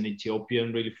coffees and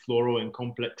Ethiopian, really floral and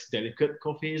complex, delicate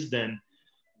coffees. Then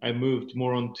I moved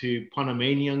more onto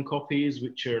Panamanian coffees,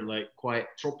 which are like quite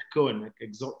tropical and like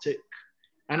exotic.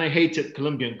 And I hated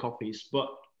Colombian coffees, but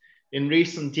in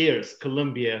recent years,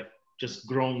 Colombia just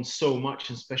grown so much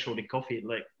in specialty coffee.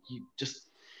 Like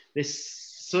there's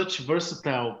such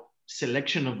versatile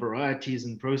selection of varieties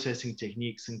and processing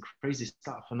techniques and crazy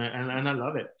stuff, and I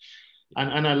love it.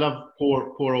 And I love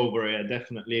pour over. Yeah,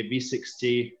 definitely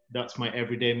V60. That's my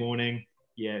everyday morning.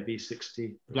 Yeah,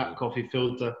 V60 black coffee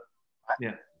filter.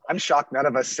 Yeah. I'm shocked none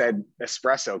of us said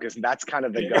espresso, because that's kind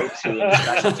of the go-to in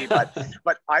specialty. But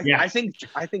I think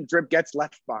drip gets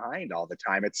left behind all the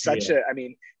time. It's such I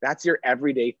mean, that's your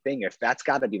everyday thing. If that's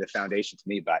got to be the foundation to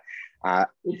me. But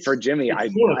for Jimmy, I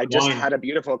just had a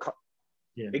beautiful.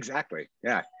 Exactly.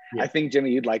 Yeah. I think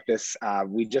Jimmy, you'd like this.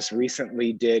 We just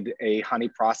recently did a honey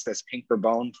processed pink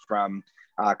bourbon from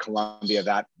Colombia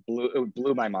that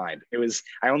blew my mind.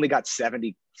 I only got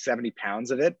 70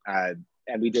 pounds of it.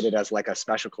 And we did it as like a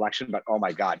special collection, but oh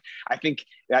my God, I think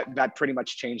that pretty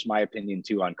much changed my opinion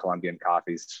too on Colombian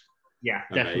coffees. Yeah,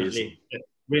 definitely. Amazing.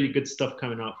 Really good stuff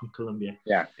coming out from Colombia.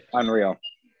 Yeah, unreal.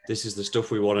 This is the stuff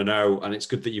we want to know. And it's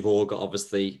good that you've all got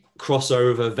obviously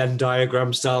crossover Venn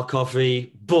diagram style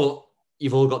coffee, but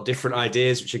you've all got different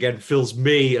ideas, which again fills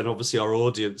me and obviously our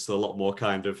audience with a lot more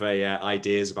kind of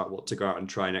ideas about what to go out and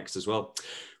try next as well.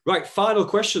 Right, final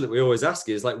question that we always ask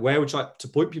is like, where would you like to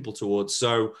point people towards?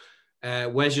 So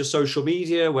where's your social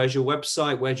media? Where's your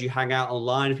website? Where do you hang out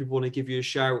online if people want to give you a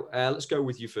shout? Let's go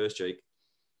with you first, Jake.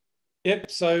 Yep.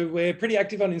 So we're pretty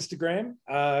active on Instagram,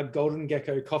 Golden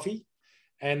Gecko Coffee.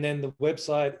 And then the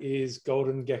website is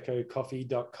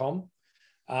goldengeckocoffee.com.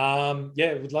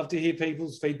 We'd love to hear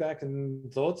people's feedback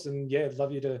and thoughts. And I'd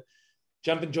love you to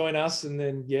jump and join us, and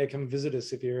then come visit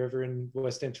us if you're ever in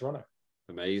West End, Toronto.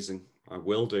 Amazing. I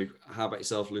will do. How about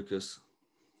yourself, Lucas?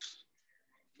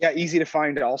 Yeah, easy to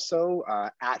find also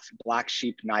at Black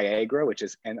Sheep Niagara, which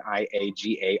is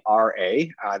Niagara.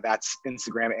 That's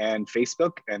Instagram and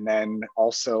Facebook. And then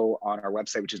also on our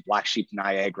website, which is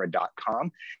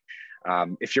blacksheepniagara.com.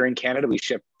 If you're in Canada, we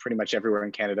ship pretty much everywhere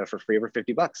in Canada for free over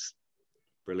 $50.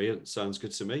 Brilliant. Sounds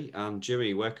good to me. And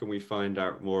Jimmy, where can we find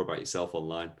out more about yourself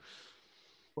online?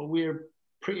 Well, we're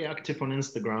pretty active on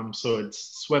Instagram. So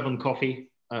it's Swevon Coffee,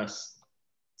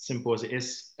 simple as it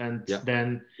is. And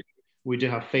then we do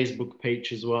have Facebook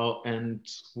page as well, and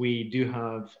we do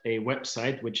have a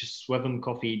website, which is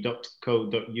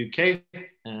swevoncoffee.co.uk,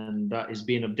 and that is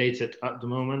being updated at the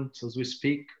moment as we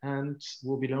speak, and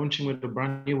we'll be launching with a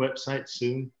brand new website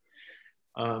soon,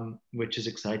 which is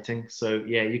exciting. So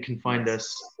you can find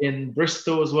us in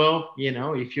Bristol as well.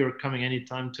 If you're coming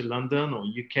anytime to London or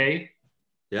UK,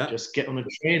 just get on a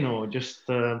train or just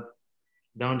down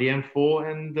the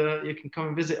M4, and you can come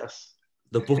and visit us.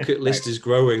 The bucket list is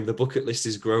growing. The bucket list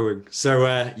is growing. So,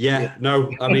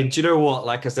 no, I mean, do you know what?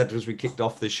 Like I said, as we kicked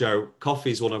off the show,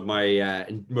 coffee is one of my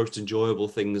most enjoyable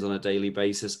things on a daily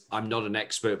basis. I'm not an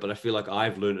expert, but I feel like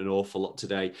I've learned an awful lot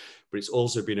today. But it's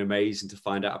also been amazing to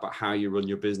find out about how you run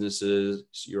your businesses,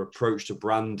 your approach to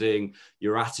branding,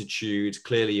 your attitude.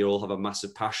 Clearly, you all have a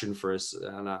massive passion for us.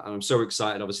 And I'm so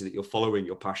excited, obviously, that you're following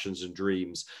your passions and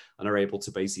dreams and are able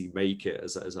to basically make it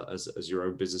as your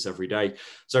own business every day.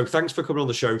 So thanks for coming on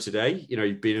the show today.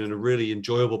 You've been in a really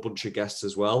enjoyable bunch of guests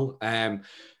as well. And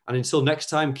until next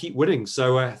time, keep winning.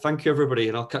 So thank you, everybody,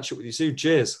 and I'll catch up with you soon.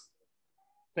 Cheers.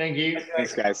 Thank you.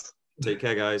 Thanks, guys. Take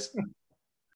care, guys.